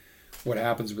see what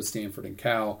happens with Stanford and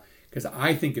Cal. Because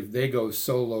I think if they go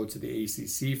solo to the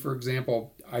ACC, for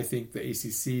example, I think the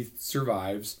ACC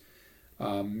survives,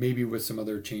 maybe with some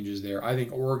other changes there. I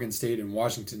think Oregon State and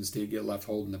Washington State get left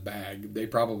holding the bag. They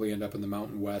probably end up in the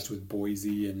Mountain West with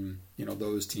Boise and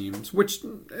those teams, which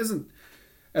isn't,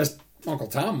 as Uncle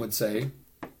Tom would say,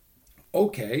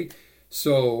 okay.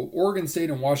 So Oregon State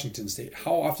and Washington State,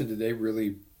 how often do they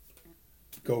really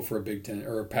go for a Big Ten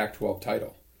or a Pac-12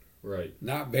 title? Right.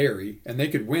 Not very. And they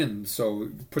could win, so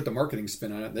put the marketing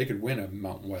spin on it, they could win a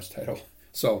Mountain West title.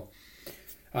 So,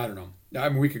 I don't know. I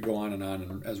mean, we could go on,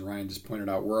 and as Ryan just pointed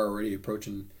out, we're already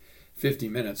approaching 50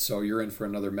 minutes, so you're in for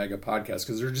another mega podcast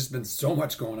because there's just been so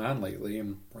much going on lately,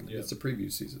 and it's a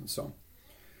preview season. So,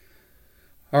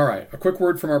 all right, a quick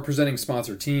word from our presenting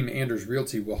sponsor, Team Anders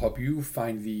Realty, will help you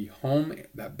find the home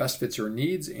that best fits your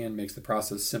needs and makes the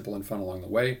process simple and fun along the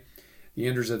way. The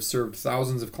Anders have served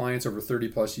thousands of clients over 30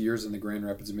 plus years in the Grand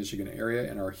Rapids, Michigan area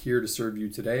and are here to serve you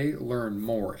today. Learn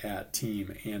more at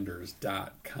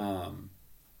teamanders.com.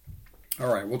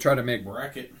 All right, we'll try to make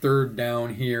bracket third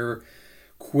down here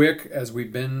quick as we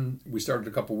started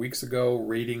a couple weeks ago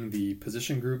rating the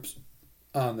position groups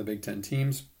on the Big Ten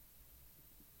teams.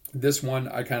 This one,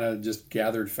 I kind of just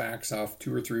gathered facts off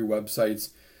 2 or 3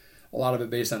 websites, a lot of it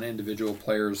based on individual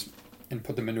players, and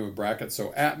put them into a bracket.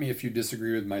 So at me if you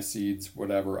disagree with my seeds,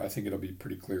 whatever. I think it'll be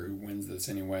pretty clear who wins this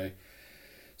anyway.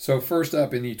 So first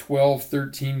up in the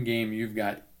 12-13 game, you've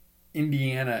got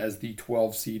Indiana as the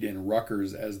 12 seed and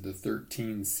Rutgers as the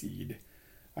 13 seed.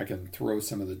 I can throw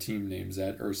some of the team names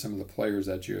or some of the players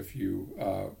at you if you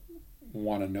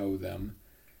want to know them.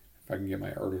 If I can get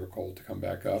my article to come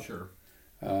back up. Sure.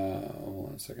 Hold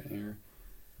on a second here.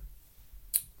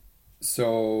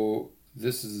 So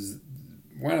this is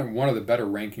one of the better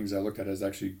rankings I looked at is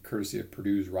actually courtesy of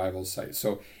Purdue's Rivals site.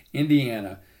 So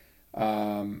Indiana,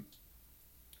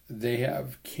 they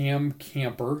have Cam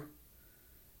Camper.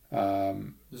 This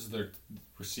is their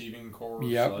receiving core.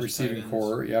 Yep, receiving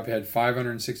core. Yep, had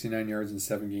 569 yards in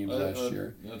 7 games last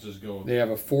year. Let's just go with They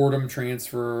have a Fordham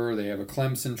transfer. They have a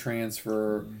Clemson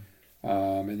transfer.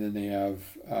 And then they have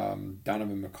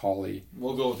Donovan McCauley.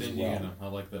 We'll go with Indiana. Well.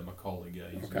 I like that McCauley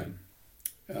guy. Okay.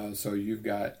 So you've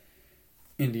got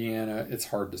Indiana. It's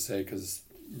hard to say because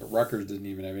Rutgers doesn't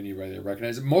even have anybody they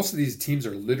recognize. Most of these teams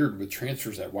are littered with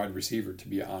transfers at wide receiver, to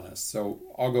be honest. So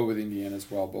I'll go with Indiana as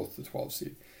well, both the 12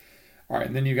 seed. All right,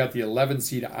 and then you got the 11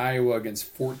 seed Iowa against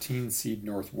 14 seed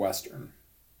Northwestern.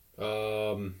 I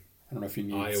don't know if you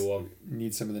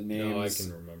need some of the names. No, I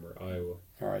can remember Iowa.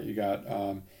 All right, you got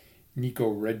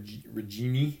Nico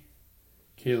Regini,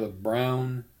 Caleb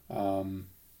Brown.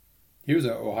 He was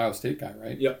an Ohio State guy,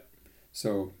 right? Yep.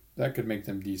 So that could make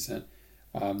them decent.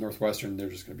 Northwestern, they're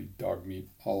just going to be dog meat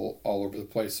all over the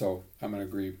place. So I'm going to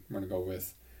agree. I'm going to go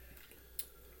with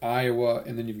Iowa.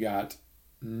 And then you've got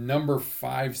number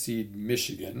 5 seed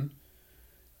Michigan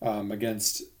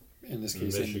against, in this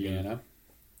case, Indiana.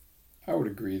 I would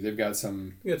agree. They've got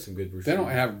some... You got some good receivers. They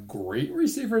don't have great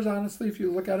receivers, honestly, if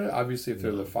you look at it. Obviously, if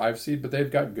they're the 5 seed, but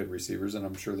they've got good receivers, and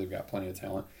I'm sure they've got plenty of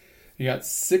talent. You got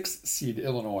 6 seed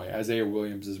Illinois. Isaiah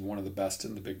Williams is one of the best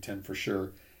in the Big Ten for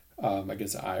sure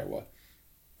against Iowa.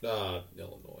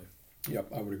 Illinois.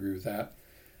 Yep, I would agree with that.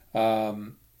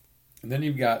 And then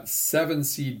you've got 7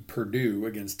 seed Purdue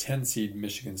against 10 seed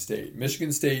Michigan State.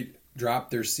 Michigan State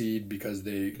dropped their seed because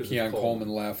Keon Coleman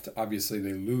left. Obviously,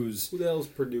 they lose. Who the hell's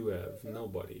Purdue have?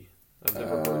 Nobody. I've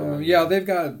never heard of him. Yeah, they've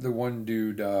got the one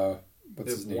dude.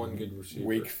 What's his name? One good receiver.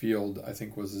 Wakefield, I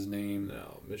think, was his name.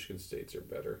 No, Michigan State's are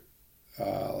better.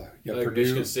 Purdue.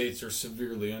 Michigan State's are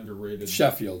severely underrated.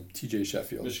 Sheffield, TJ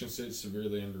Sheffield. Michigan State's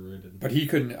severely underrated. But he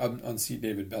couldn't unseat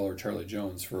David Bell or Charlie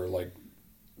Jones for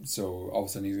so all of a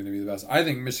sudden he's going to be the best. I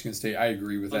think Michigan State, I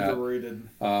agree with that. Underrated.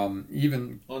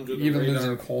 Even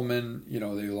losing Coleman,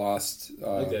 they lost.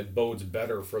 I think that bodes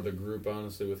better for the group,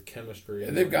 honestly, with chemistry.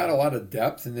 They've got a lot of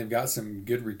depth and they've got some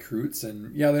good recruits.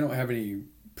 And yeah, they don't have any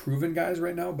proven guys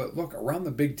right now. But look, around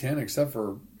the Big Ten, except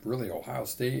for really Ohio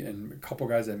State and a couple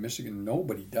guys at Michigan,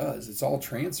 nobody does. It's all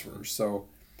transfers. So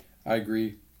I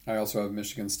agree. I also have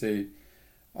Michigan State.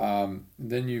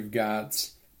 Then you've got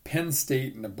Penn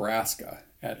State, Nebraska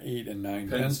at 8 and 9.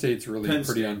 Penn State's really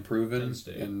pretty unproven,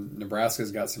 and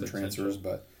Nebraska's got some transfers,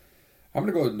 but I'm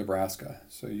going to go with Nebraska.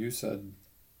 So you said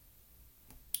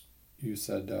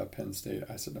Penn State.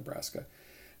 I said Nebraska.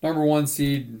 Number 1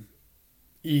 seed,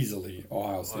 easily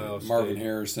Ohio State. Marvin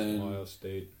Harrison. Ohio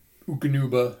State.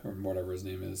 Ukanuba, or whatever his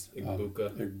name is.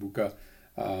 Igbuka.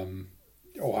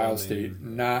 Ohio State,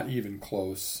 not even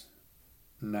close.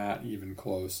 Not even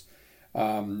close.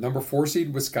 Number 4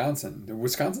 seed, Wisconsin.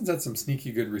 Wisconsin's had some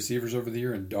sneaky good receivers over the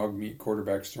year and dog meat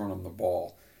quarterbacks throwing them the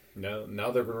ball. Now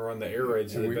they're going to run the air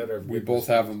raid, so they better. We both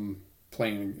have them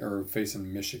playing or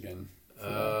facing Michigan.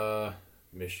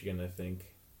 Michigan, I think.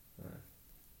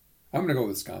 I'm going to go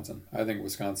Wisconsin. I think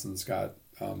Wisconsin's got.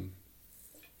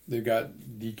 They've got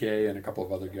DK and a couple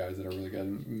of other guys that are really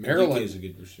good. Maryland is a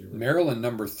good receiver. Maryland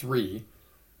number 3.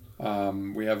 We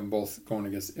have them both going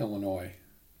against Illinois.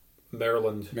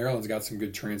 Maryland's got some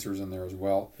good transfers in there as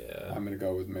well. Yeah. I'm going to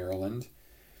go with Maryland.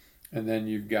 And then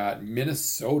you've got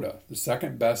Minnesota, the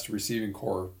second best receiving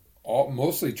core.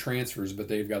 Mostly transfers, but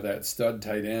they've got that stud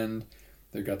tight end.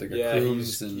 They've got the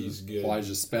Crooms and he's good.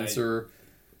 Elijah Spencer.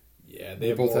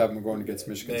 They both have them going against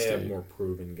Michigan State. They have more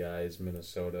proven guys,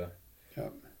 Minnesota.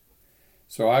 Yep.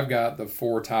 So I've got the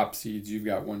 4 top seeds. You've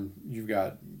got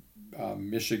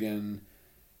Michigan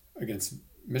against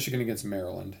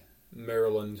Maryland.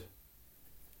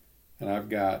 And I've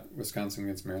got Wisconsin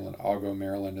against Maryland. I'll go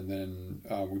Maryland, and then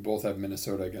we both have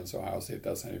Minnesota against Ohio State.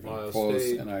 That's not even close.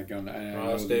 State. And I know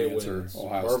Ohio the State answer. wins.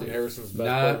 Ohio Marvin State. Harrison's best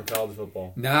player in college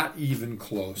football. Not even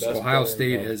close. Best Ohio player in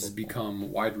State college has football.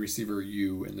 become wide receiver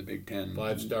U in the Big Ten.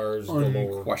 5 stars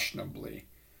galore. Unquestionably.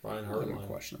 Ryan Hartline.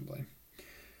 Unquestionably.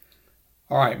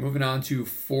 All right, moving on to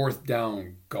 4th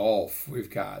down golf. We've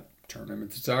got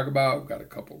tournament to talk about. We've got a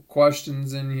couple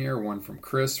questions in here. One from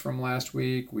Chris from last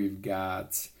week. We've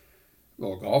got a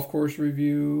little golf course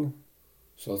review.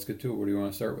 So let's get to it. What do you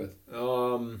want to start with?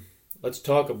 Let's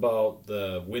talk about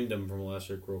the Wyndham from last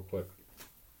week real quick.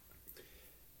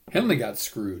 Henley got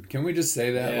screwed. Can we just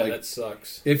say that? Yeah, that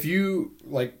sucks. If you,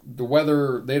 the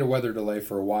weather, they had a weather delay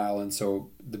for a while, and so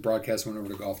the broadcast went over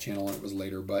to Golf Channel, and it was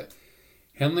later, but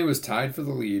Henley was tied for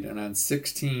the lead, and on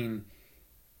 16,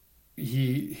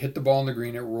 he hit the ball in the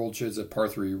green. It rolled. It's a par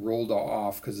 3. Rolled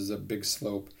off because it's a big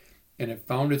slope, and it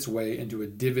found its way into a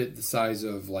divot the size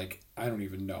of, I don't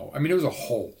even know. I mean, it was a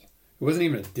hole. It wasn't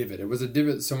even a divot. It was a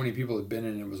divot so many people had been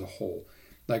in, and it was a hole.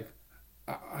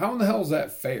 How in the hell is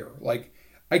that fair?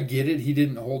 I get it, he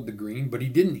didn't hold the green, but he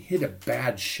didn't hit a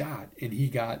bad shot, and he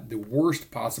got the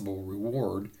worst possible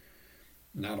reward.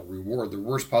 Not a reward, the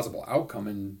worst possible outcome,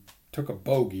 and took a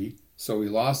bogey, so he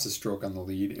lost a stroke on the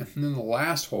lead. And then the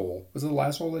last hole, was it the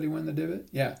last hole that he went in the divot?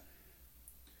 Yeah.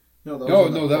 No,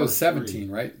 that was 17,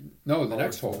 3. Right? No, the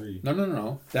next hole.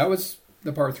 No. That was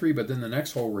the par 3, but then the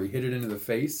next hole where he hit it into the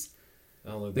face,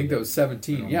 I think that was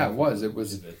 17. Yeah, it was.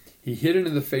 He hit it into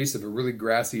the face of a really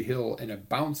grassy hill, and it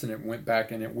bounced, and it went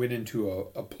back, and it went into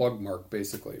a plug mark,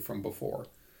 basically, from before.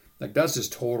 That's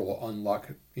just total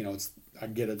unluck. I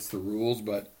get it's the rules,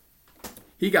 but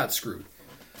he got screwed.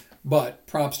 But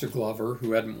props to Glover,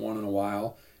 who hadn't won in a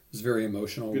while. He was very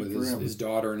emotional with his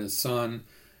daughter and his son.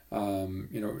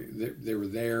 They were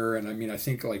there, and I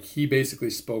think he basically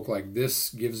spoke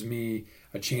this gives me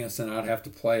a chance to not have to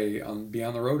be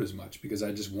on the road as much because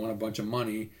I just won a bunch of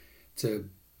money to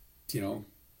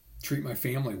treat my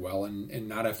family well and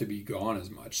not have to be gone as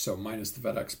much. So minus the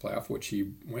FedEx playoff, which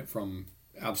he went from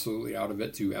absolutely out of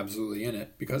it to absolutely in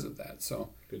it because of that. So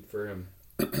good for him.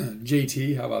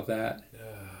 JT, how about that?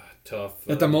 Tough.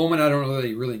 At the moment, I don't know that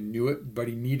he really knew it, but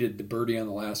he needed the birdie on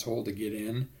the last hole to get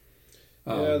in.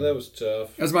 That was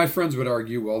tough. As my friends would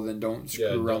argue, well, then don't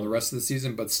screw around the rest of the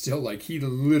season. But still, he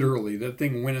literally, that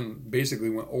thing basically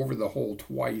went over the hole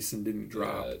twice and didn't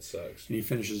drop. Yeah, that sucks. And he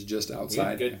finishes just outside. We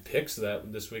had good picks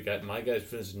this week. My guys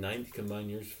finished 9th,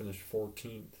 combined yours finished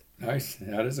 14th. Nice.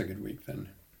 That is a good week then.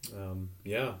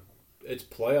 It's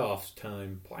playoffs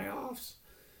time. Playoffs?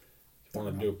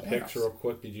 Want to do picks real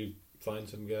quick? Did you find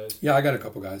some guys? Yeah, I got a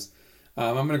couple guys.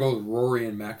 I'm going to go with Rory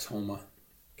and Max Homa.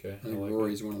 Okay, I think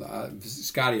Rory's one of the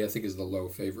Scotty, I think, is the low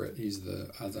favorite. He's the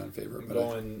odds-on favorite. I'm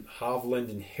going Hovland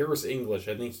and Harris English.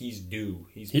 I think he's due.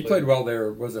 He played well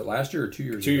there. Was it last year or 2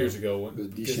 years ago? 2 years ago.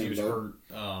 Because he was hurt.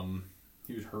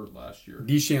 He was hurt last year.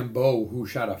 DeChambeau, who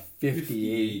shot a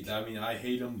 58. I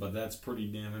hate him, but that's pretty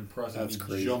damn impressive. That's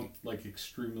crazy. He jumped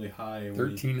extremely high.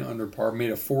 13 under par. Made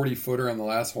a 40-footer on the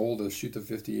last hole to shoot the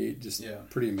 58. Just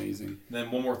pretty amazing. And then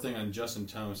one more thing on Justin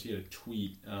Thomas. He had a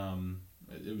tweet.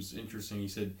 It was interesting. He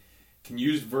said, "Can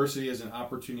use adversity as an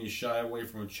opportunity to shy away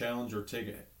from a challenge or take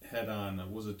it head on.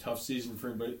 It was a tough season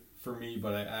for me,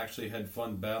 but I actually had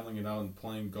fun battling it out and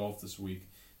playing golf this week.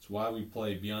 It's why we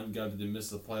play. Beyond gutted to miss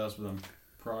the playoffs, but I'm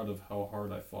proud of how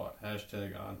hard I fought.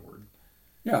 #onward."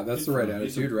 Yeah, that's the right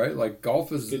attitude, right?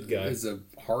 Golf is a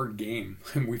hard game.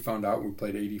 And we found out we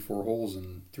played 84 holes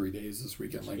in 3 days this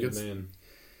weekend.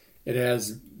 It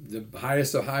has the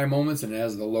highest of high moments and it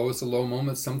has the lowest of low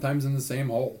moments, sometimes in the same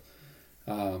hole.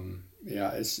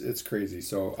 It's crazy.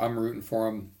 So I'm rooting for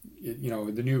him.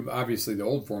 The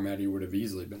old format, he would have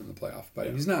easily been in the playoff,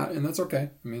 but he's not, and that's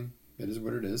okay. It is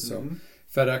what it is. So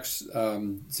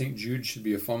FedEx St. Jude should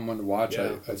be a fun one to watch.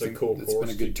 Yeah, I think a cool it's been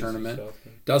a good tournament.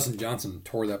 Dustin Johnson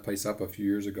tore that place up a few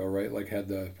years ago, right? Like had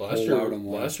the last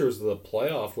year was the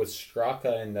playoff with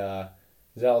Straka and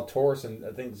Zalatoris, and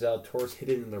I think Zalatoris hit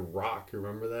it in the rock. You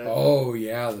remember that? Oh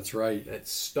yeah, that's right. It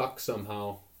stuck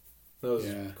somehow. That was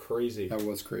crazy. That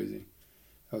was crazy.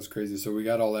 So we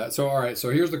got all that. So all right.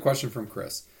 So here's the question from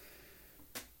Chris.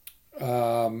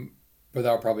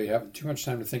 Without probably having too much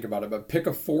time to think about it, but pick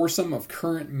a foursome of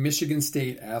current Michigan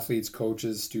State athletes,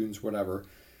 coaches, students, whatever,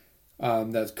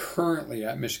 that's currently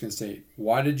at Michigan State.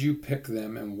 Why did you pick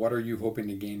them, and what are you hoping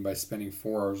to gain by spending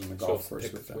 4 hours on the golf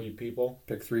course with them? Pick 3 people.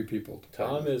 Pick 3 people.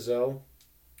 Tom Izzo.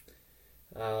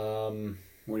 What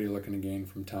are you looking to gain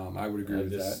from Tom? I would agree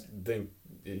with that. I think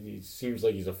he seems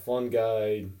like he's a fun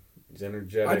guy. He's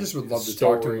energetic. I just would love to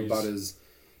talk to him about his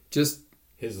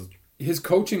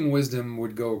coaching wisdom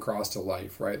would go across to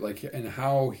life, right? Like, and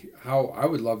how I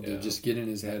would love to just get in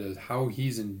his head as how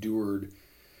he's endured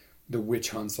the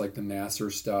witch hunts like the Nasser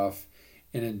stuff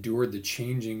and endured the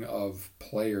changing of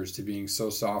players to being so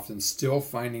soft and still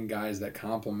finding guys that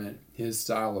complement his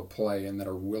style of play and that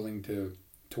are willing to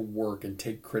work and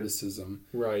take criticism.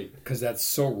 Right. Because that's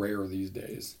so rare these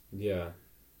days. Yeah.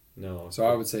 No. So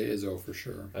I would say Izzo for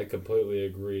sure. I completely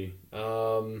agree.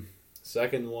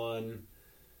 Second one,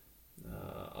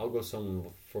 I'll go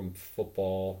someone from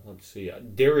football. Let's see.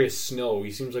 Darius Snow.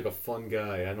 He seems like a fun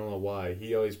guy. I don't know why.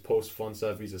 He always posts fun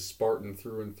stuff. He's a Spartan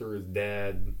through and through. His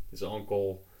dad, his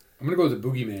uncle. I'm going to go with the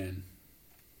boogeyman.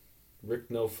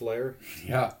 Rick No Flair?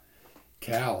 Yeah.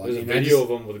 Cal. There's a video of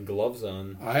him with gloves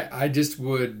on. I just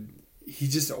would...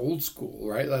 He's just old school,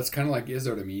 right? That's kind of like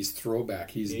Izzo to me. He's throwback.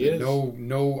 He's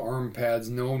no arm pads,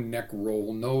 no neck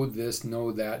roll, no this,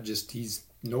 no that. Just he's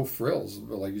no frills.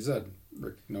 But like you said,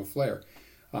 Rick No Flair.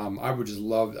 I would just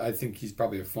love... I think he's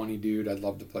probably a funny dude. I'd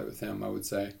love to play with him, I would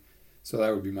say. So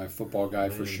that would be my football guy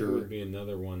for sure. Who would be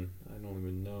another one? I don't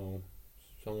even know.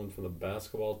 Someone from the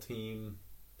basketball team.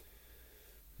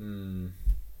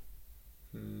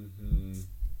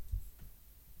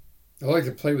 I like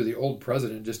to play with the old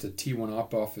president just to tee one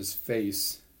up off his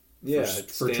face. Yeah,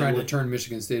 for trying to turn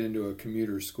Michigan State into a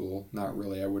commuter school. Not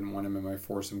really. I wouldn't want him in my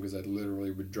foursome because I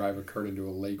literally would drive a cart into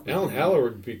a lake. Alan Haller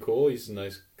would be cool. He's a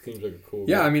nice. Seems like a cool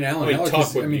guy. Yeah, I mean Alan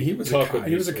Haller. He was a cop.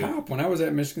 He was a cop when I was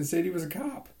at Michigan State. He was a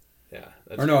cop. Yeah.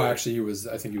 Or no, actually, he was.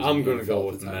 I think he was. I'm going to go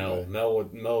with Mel.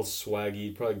 Mel's swaggy.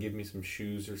 He'd probably give me some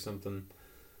shoes or something.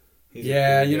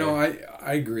 Yeah,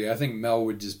 I agree. I think Mel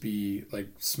would just be like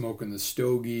smoking the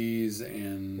stogies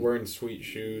and wearing sweet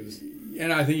shoes.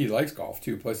 And I think he likes golf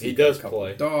too. Plus, he does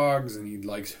play dogs, and he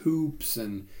likes hoops,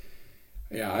 and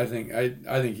yeah, I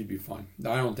think he'd be fun.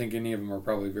 I don't think any of them are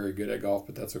probably very good at golf,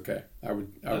 but that's okay. I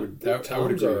would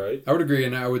agree. All right. I would agree,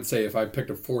 and I would say if I picked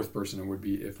a fourth person, it would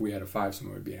be if we had a fivesome,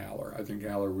 it would be Haller. I think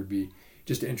Haller would be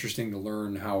just interesting to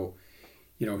learn how.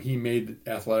 He made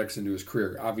athletics into his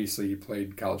career. Obviously, he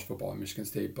played college football at Michigan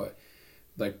State, but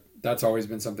like that's always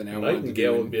been something I wanted to do.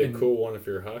 Nightingale would be a cool one if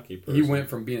you're a hockey person. He went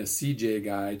from being a CJ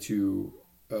guy to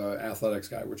athletics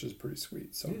guy, which is pretty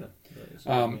sweet. So,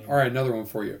 all right, another one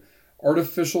for you: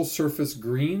 artificial surface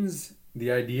greens.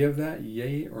 The idea of that,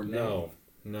 yay or nay? No.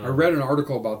 I read an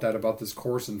article about this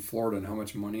course in Florida and how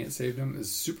much money it saved them.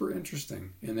 Is super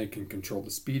interesting, and they can control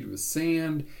the speed with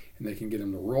sand, and they can get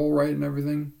them to roll right and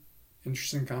everything.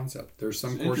 Interesting concept. There's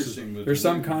some courses. There's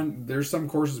some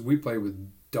courses we play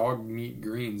with dog meat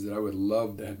greens that I would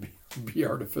love to be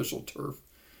artificial turf.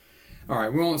 All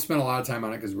right, we won't spend a lot of time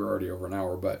on it because we're already over an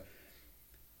hour. But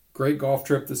great golf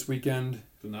trip this weekend.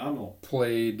 Phenomenal.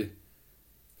 Played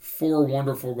 4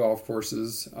 wonderful golf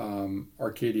courses.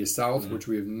 Arcadia South, which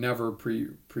we have never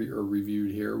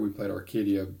reviewed here. We played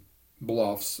Arcadia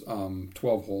Bluffs.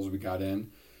 12 holes we got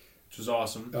in. Which was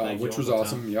awesome. Which was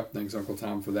awesome. Tom. Yep. Thanks, Uncle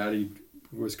Tom, for that. He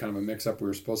was kind of a mix-up. We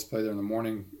were supposed to play there in the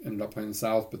morning. Ended up playing the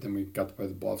South, but then we got to play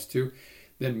the Bluffs, too.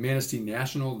 Then Manistee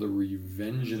National, the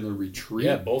Revenge and the Retreat.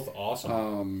 Yeah, both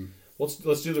awesome. Let's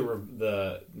do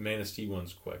the Manistee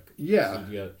ones quick. Yeah. So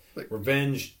you got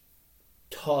Revenge,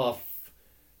 tough,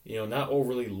 not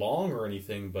overly long or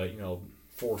anything, but,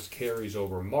 forced carries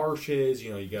over marshes.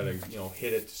 You got to,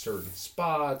 hit it to certain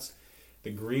spots. The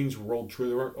greens rolled true.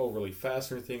 They weren't overly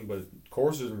fast or anything, but the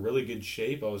course was in really good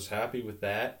shape. I was happy with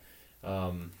that.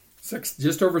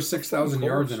 Just over 6,000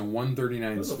 yards and a 139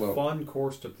 slope. It was slope. a fun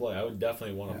course to play. I would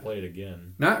definitely want to play it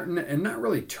again. Not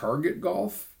really target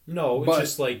golf. No, it's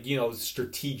just like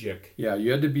strategic. Yeah,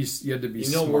 you had to be.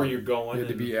 smart. Where you're going. You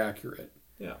had to be accurate.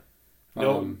 Yeah.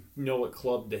 Know what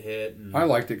club to hit. And I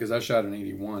liked it because I shot an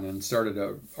 81 and started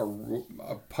a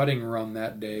putting run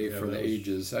that day for the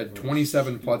ages. I had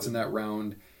 27 putts in that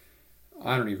round.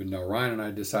 I don't even know. Ryan and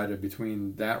I decided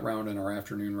between that round and our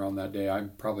afternoon round that day, I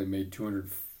probably made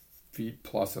 200 feet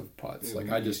plus of putts. Like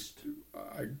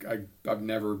I've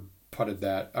never putted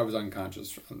that. I was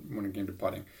unconscious when it came to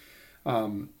putting.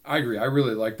 I agree. I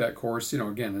really like that course.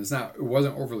 Again, it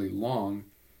wasn't overly long,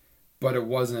 but it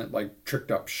wasn't like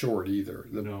tricked up short either.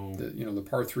 The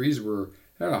par threes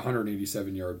had a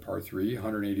 187 yard par three,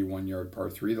 181 yard par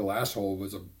three. The last hole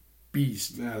was a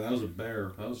beast. Yeah, that was a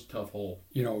bear. That was a tough hole.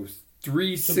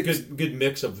 3-6. Good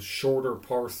mix of shorter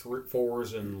par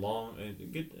fours and long.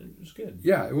 It was good.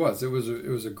 Yeah, it was. It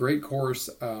was a great course.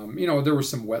 There were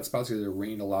some wet spots because it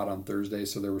rained a lot on Thursday,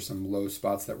 so there were some low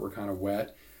spots that were kind of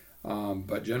wet.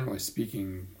 But generally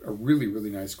speaking, a really, really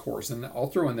nice course. And I'll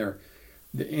throw in there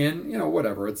the inn.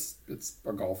 Whatever. It's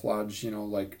a golf lodge.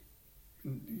 Like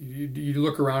you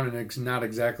look around and it's not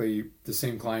exactly the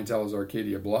same clientele as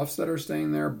Arcadia Bluffs that are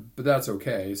staying there, but that's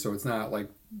okay. So it's not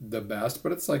like the best,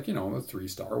 but it's like, a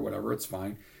 3-star, whatever. It's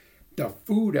fine. The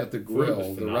food at the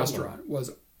grill, the restaurant,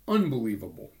 was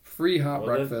unbelievable. Free hot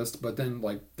breakfast, but then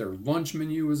like their lunch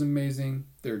menu was amazing.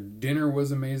 Their dinner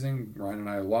was amazing. Ryan and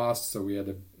I lost, so we had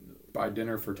to buy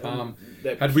dinner for Tom.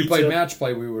 Had we played match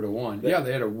play, we would have won. They had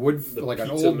a an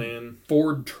old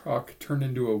Ford truck turned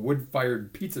into a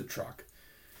wood-fired pizza truck.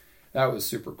 That was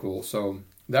super cool. So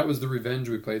that was the Revenge.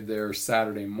 We played there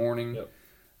Saturday morning. Yep.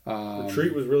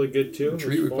 Retreat was really good too.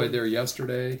 We played there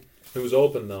yesterday. It was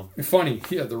open though. Funny,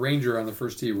 the Ranger on the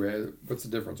first tee. What's the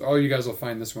difference? Oh, you guys will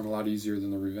find this one a lot easier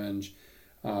than the Revenge.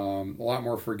 A lot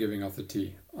more forgiving off the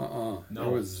tee. No,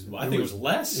 I think it was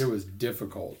less. It was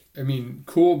difficult. I mean,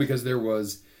 cool because there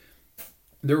was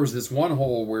this one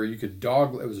hole where you could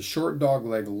it was a short dog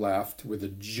leg left with a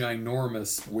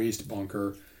ginormous waste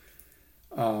bunker,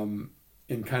 and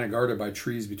kind of guarded by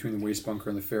trees between the waste bunker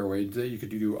and the fairway. That you could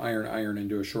do iron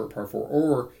into a short par 4,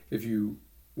 or if you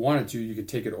wanted to, you could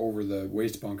take it over the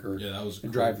waste bunker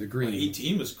and drive the green.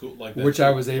 18 was cool, like that, which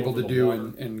I was able to do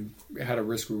and had a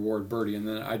risk reward birdie. And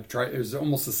then I tried. It was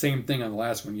almost the same thing on the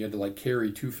last one. You had to like carry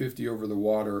 250 over the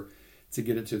water to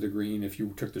get it to the green if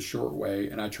you took the short way.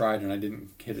 And I tried and I didn't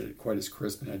hit it quite as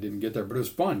crisp and I didn't get there. But it was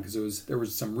fun because there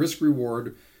was some risk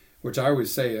reward, which I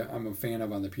always say I'm a fan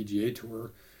of on the PGA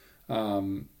Tour.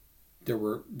 There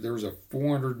was a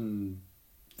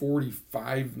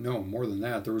 445, no, more than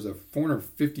that. There was a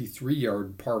 453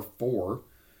 yard par 4,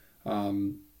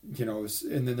 and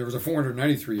then there was a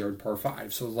 493 yard par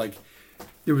 5. So like,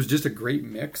 it was just a great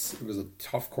mix. It was a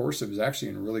tough course. It was actually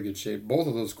in really good shape. Both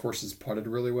of those courses putted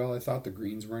really well. I thought the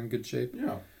greens were in good shape.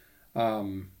 Yeah.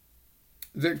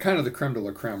 The kind of the creme de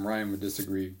la creme. Ryan would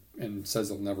disagree and says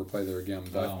he'll never play there again.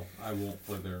 But no, I won't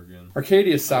play there again.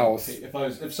 Arcadia South.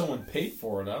 If someone paid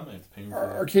for it, I might have to pay for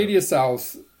it. Arcadia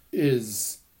South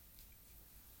is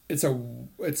it's a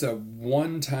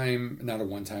one time, not a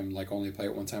one time like only play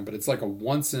it one time, but it's like a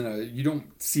once in a. You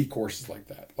don't see courses like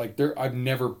that. Like I've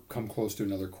never come close to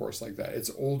another course like that.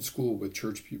 It's old school with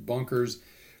church pew bunkers.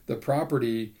 The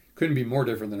property couldn't be more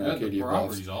different than Arcadia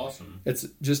Bluffs. The property's awesome. It's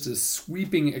just a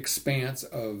sweeping expanse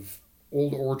of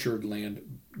old orchard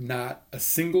land, not a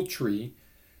single tree,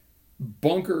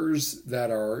 bunkers that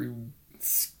are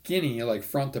skinny like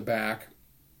front to back,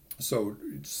 so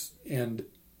and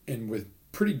with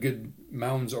pretty good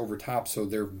mounds over top, so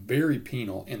they're very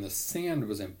penal, and the sand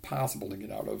was impossible to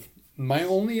get out of. My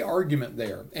only argument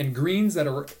there, and greens that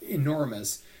are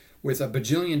enormous with a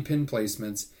bajillion pin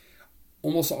placements,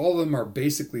 almost all of them are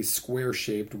basically square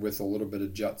shaped with a little bit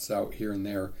of juts out here and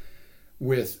there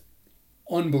with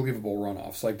unbelievable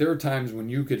runoffs. Like there are times when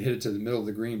you could hit it to the middle of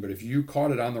the green, but if you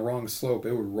caught it on the wrong slope,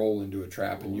 it would roll into a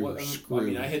trap and you were screwed. I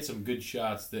mean, I hit some good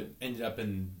shots that ended up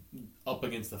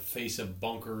against the face of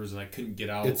bunkers and I couldn't get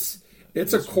out. It's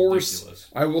a course. Ridiculous.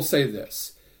 I will say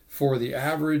this. For the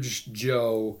average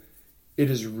Joe, it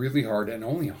is really hard, and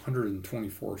only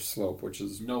 124 slope, which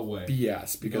is no way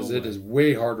BS because it is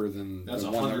way harder than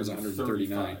the one that was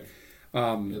 139.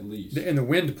 At least. And the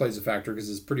wind plays a factor because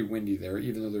it's pretty windy there,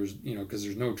 even though there's because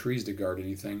there's no trees to guard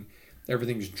anything.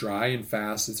 Everything's dry and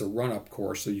fast. It's a run-up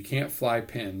course, so you can't fly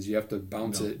pins. You have to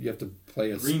bounce it. You have to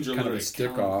play kind of a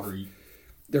stick off.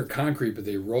 They're concrete, but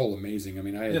they roll amazing. I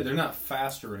mean, they're not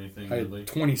fast or anything. I had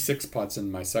 26 putts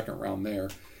in my second round there.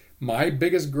 My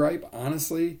biggest gripe,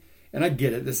 honestly, and I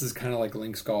get it, this is kind of like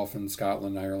links golf in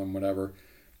Scotland, Ireland, whatever.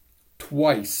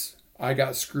 Twice I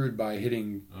got screwed by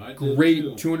hitting great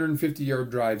 250-yard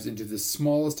drives into the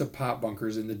smallest of pot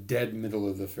bunkers in the dead middle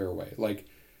of the fairway. Like,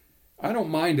 I don't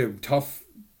mind a tough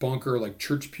bunker like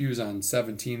church pews on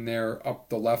 17 there, up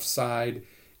the left side.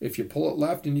 If you pull it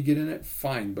left and you get in it,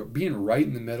 fine. But being right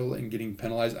in the middle and getting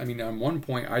penalized, I mean, on one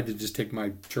point, I had to just take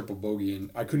my triple bogey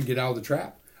and I couldn't get out of the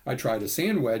trap. I tried a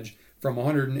sand wedge, from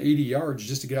 180 yards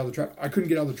just to get out of the trap. I couldn't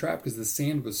get out of the trap because the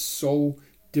sand was so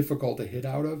difficult to hit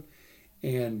out of.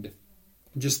 And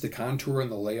just the contour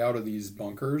and the layout of these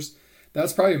bunkers,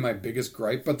 that's probably my biggest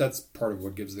gripe, but that's part of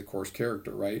what gives the course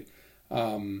character, right?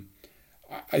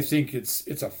 I think it's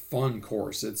a fun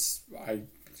course. I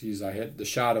hit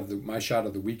my shot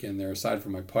of the weekend there. Aside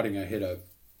from my putting, I hit a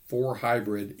 4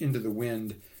 hybrid into the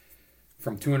wind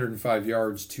from 205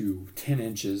 yards to 10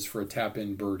 inches for a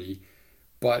tap-in birdie.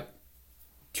 But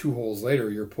 2 holes later,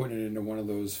 you're putting it into one of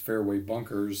those fairway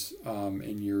bunkers,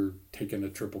 and you're taking a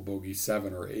triple bogey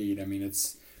 7 or 8. I mean,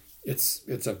 it's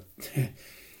a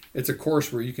it's a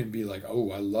course where you can be like,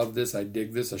 oh, I love this, I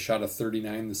dig this. I shot a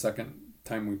 39 the second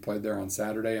time we played there on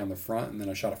Saturday on the front, and then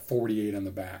I shot a 48 on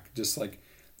the back. Just like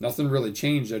nothing really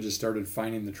changed. I just started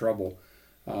finding the trouble.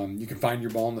 You can find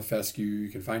your ball in the fescue. You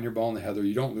can find your ball in the heather.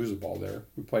 You don't lose a ball there.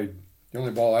 The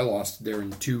only ball I lost there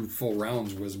in 2 full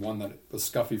rounds was one that was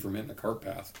scuffy from hitting the cart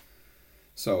path.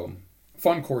 So,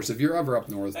 fun course. If you're ever up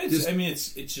north,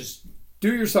 it's just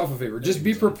do yourself a favor. Just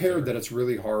be prepared that it's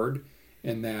really hard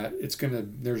and that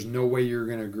there's no way you're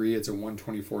gonna agree it's a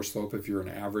 124 slope if you're an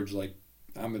average. Like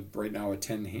I'm right now a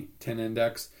 10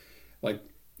 index.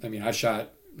 I shot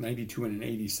 92 and an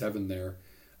 87 there.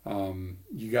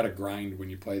 You got to grind when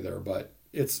you play there, but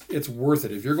it's worth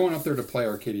it. If you're going up there to play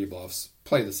Arcadia Bluffs,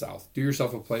 play the South. Do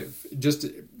yourself a play. Just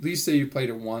at least say you played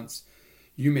it once.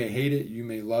 You may hate it. You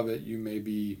may love it. You may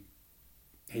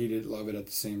hate it, love it at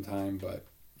the same time. But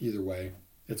either way,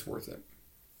 it's worth it.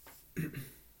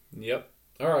 Yep.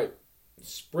 All right.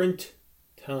 Sprint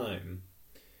time.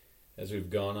 As we've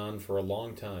gone on for a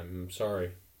long time. I'm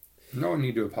sorry. No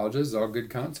need to apologize. It's all good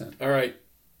content. All right.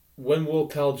 When will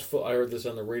college football... I heard this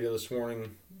on the radio this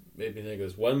morning. Made me think of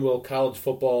this. When will college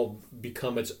football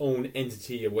become its own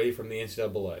entity away from the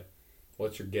NCAA?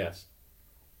 What's your guess?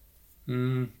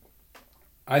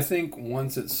 I think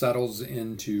once it settles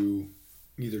into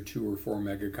either 2 or 4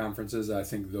 mega conferences, I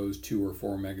think those 2 or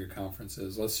 4 mega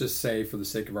conferences, let's just say for the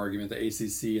sake of argument, the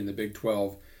ACC and the Big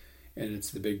 12, and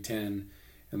it's the Big 10,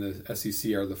 and the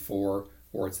SEC are the 4,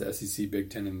 or it's the SEC, Big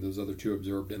 10, and those other 2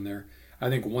 absorbed in there. I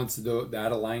think once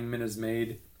that alignment is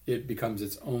made, it becomes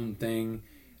its own thing.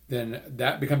 Then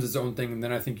that becomes its own thing, and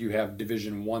then I think you have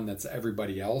Division I that's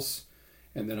everybody else,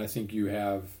 and then I think you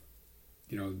have,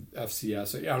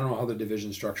 FCS. I don't know how the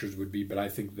division structures would be, but I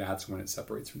think that's when it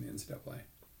separates from the NCAA.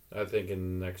 I think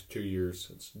in the next 2 years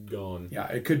it's gone. Yeah,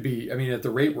 it could be. I mean, at the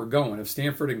rate we're going, if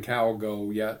Stanford and Cal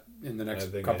go yet in the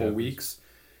next couple of weeks,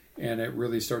 and it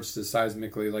really starts to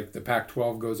seismically, like the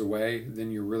Pac-12 goes away,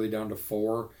 then you're really down to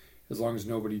 4. As long as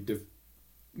nobody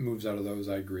moves out of those,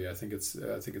 I agree. I think it's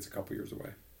a couple years away.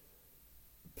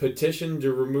 Petition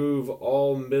to remove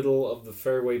all middle of the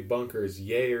fairway bunkers,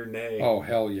 yay or nay? Oh,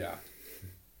 hell yeah.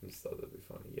 I just thought that'd be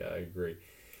funny. Yeah, I agree.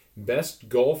 Best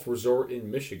golf resort in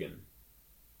Michigan.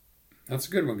 That's a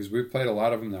good one because we've played a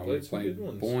lot of them now. We've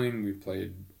played Boyne, we've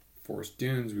played Forest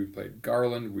Dunes, we've played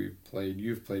Garland,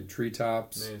 you've played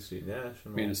Treetops.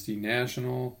 Manistee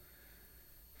National.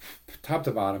 Top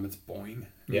to bottom, it's Boyne.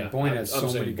 Boyne has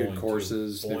so many good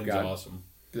courses. Boyne's awesome.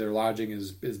 Their lodging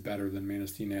is better than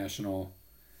Manistee National.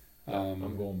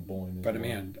 I'm going Boyne. But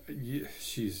man,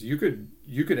 you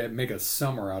could make a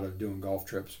summer out of doing golf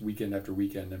trips weekend after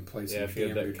weekend and play some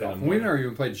damn good golf. We never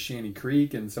even played Shanty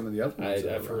Creek and some of the other ones.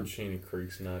 I've heard Shanty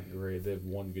Creek's not great. They have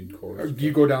one good course.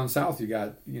 You go down south, you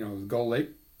got Gull Lake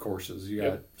courses. You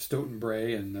got Stoughton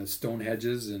Bray and the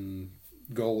Stonehedges and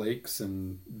Gull Lakes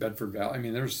and Bedford Valley. I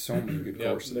mean, there's so many good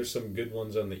courses. There's some good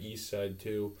ones on the east side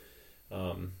too.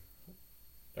 All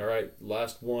right,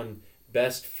 last one.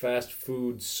 Best fast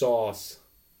food sauce.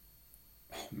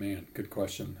 Oh man, good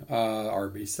question.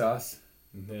 Arby's sauce.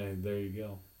 Yeah, there you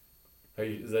go.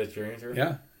 Is that your answer?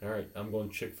 Yeah. All right, I'm going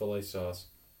Chick-fil-A sauce,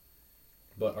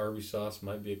 but Arby's sauce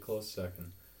might be a close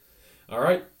second. All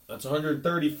right, that's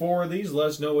 134 of these. Let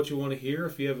us know what you want to hear.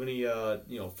 If you have any,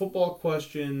 football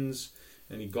questions,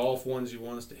 any golf ones you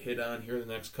want us to hit on here in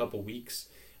the next couple weeks,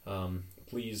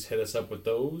 please hit us up with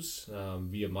those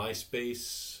via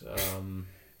MySpace.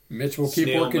 Mitch will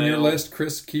keep working your list.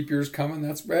 Chris, keep yours coming.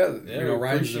 That's bad.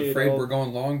 Ryan's afraid we're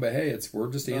going long, but hey,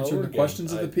 we're just answering the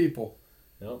questions of the people.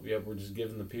 Nope, we're just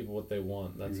giving the people what they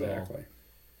want. That's exactly. All.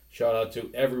 Shout out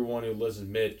to everyone who listens.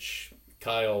 Mitch,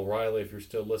 Kyle, Riley, if you're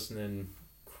still listening,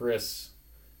 Chris,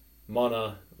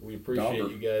 Munna, we appreciate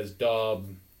you guys. Daub,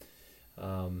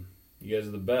 you guys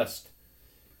are the best.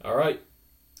 All right.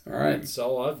 That's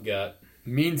all I've got.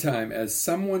 Meantime, as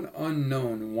someone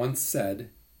unknown once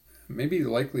said, maybe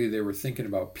likely they were thinking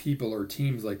about people or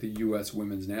teams like the U.S.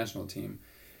 women's national team.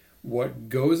 What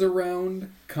goes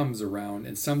around comes around,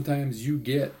 and sometimes you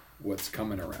get what's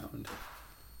coming around.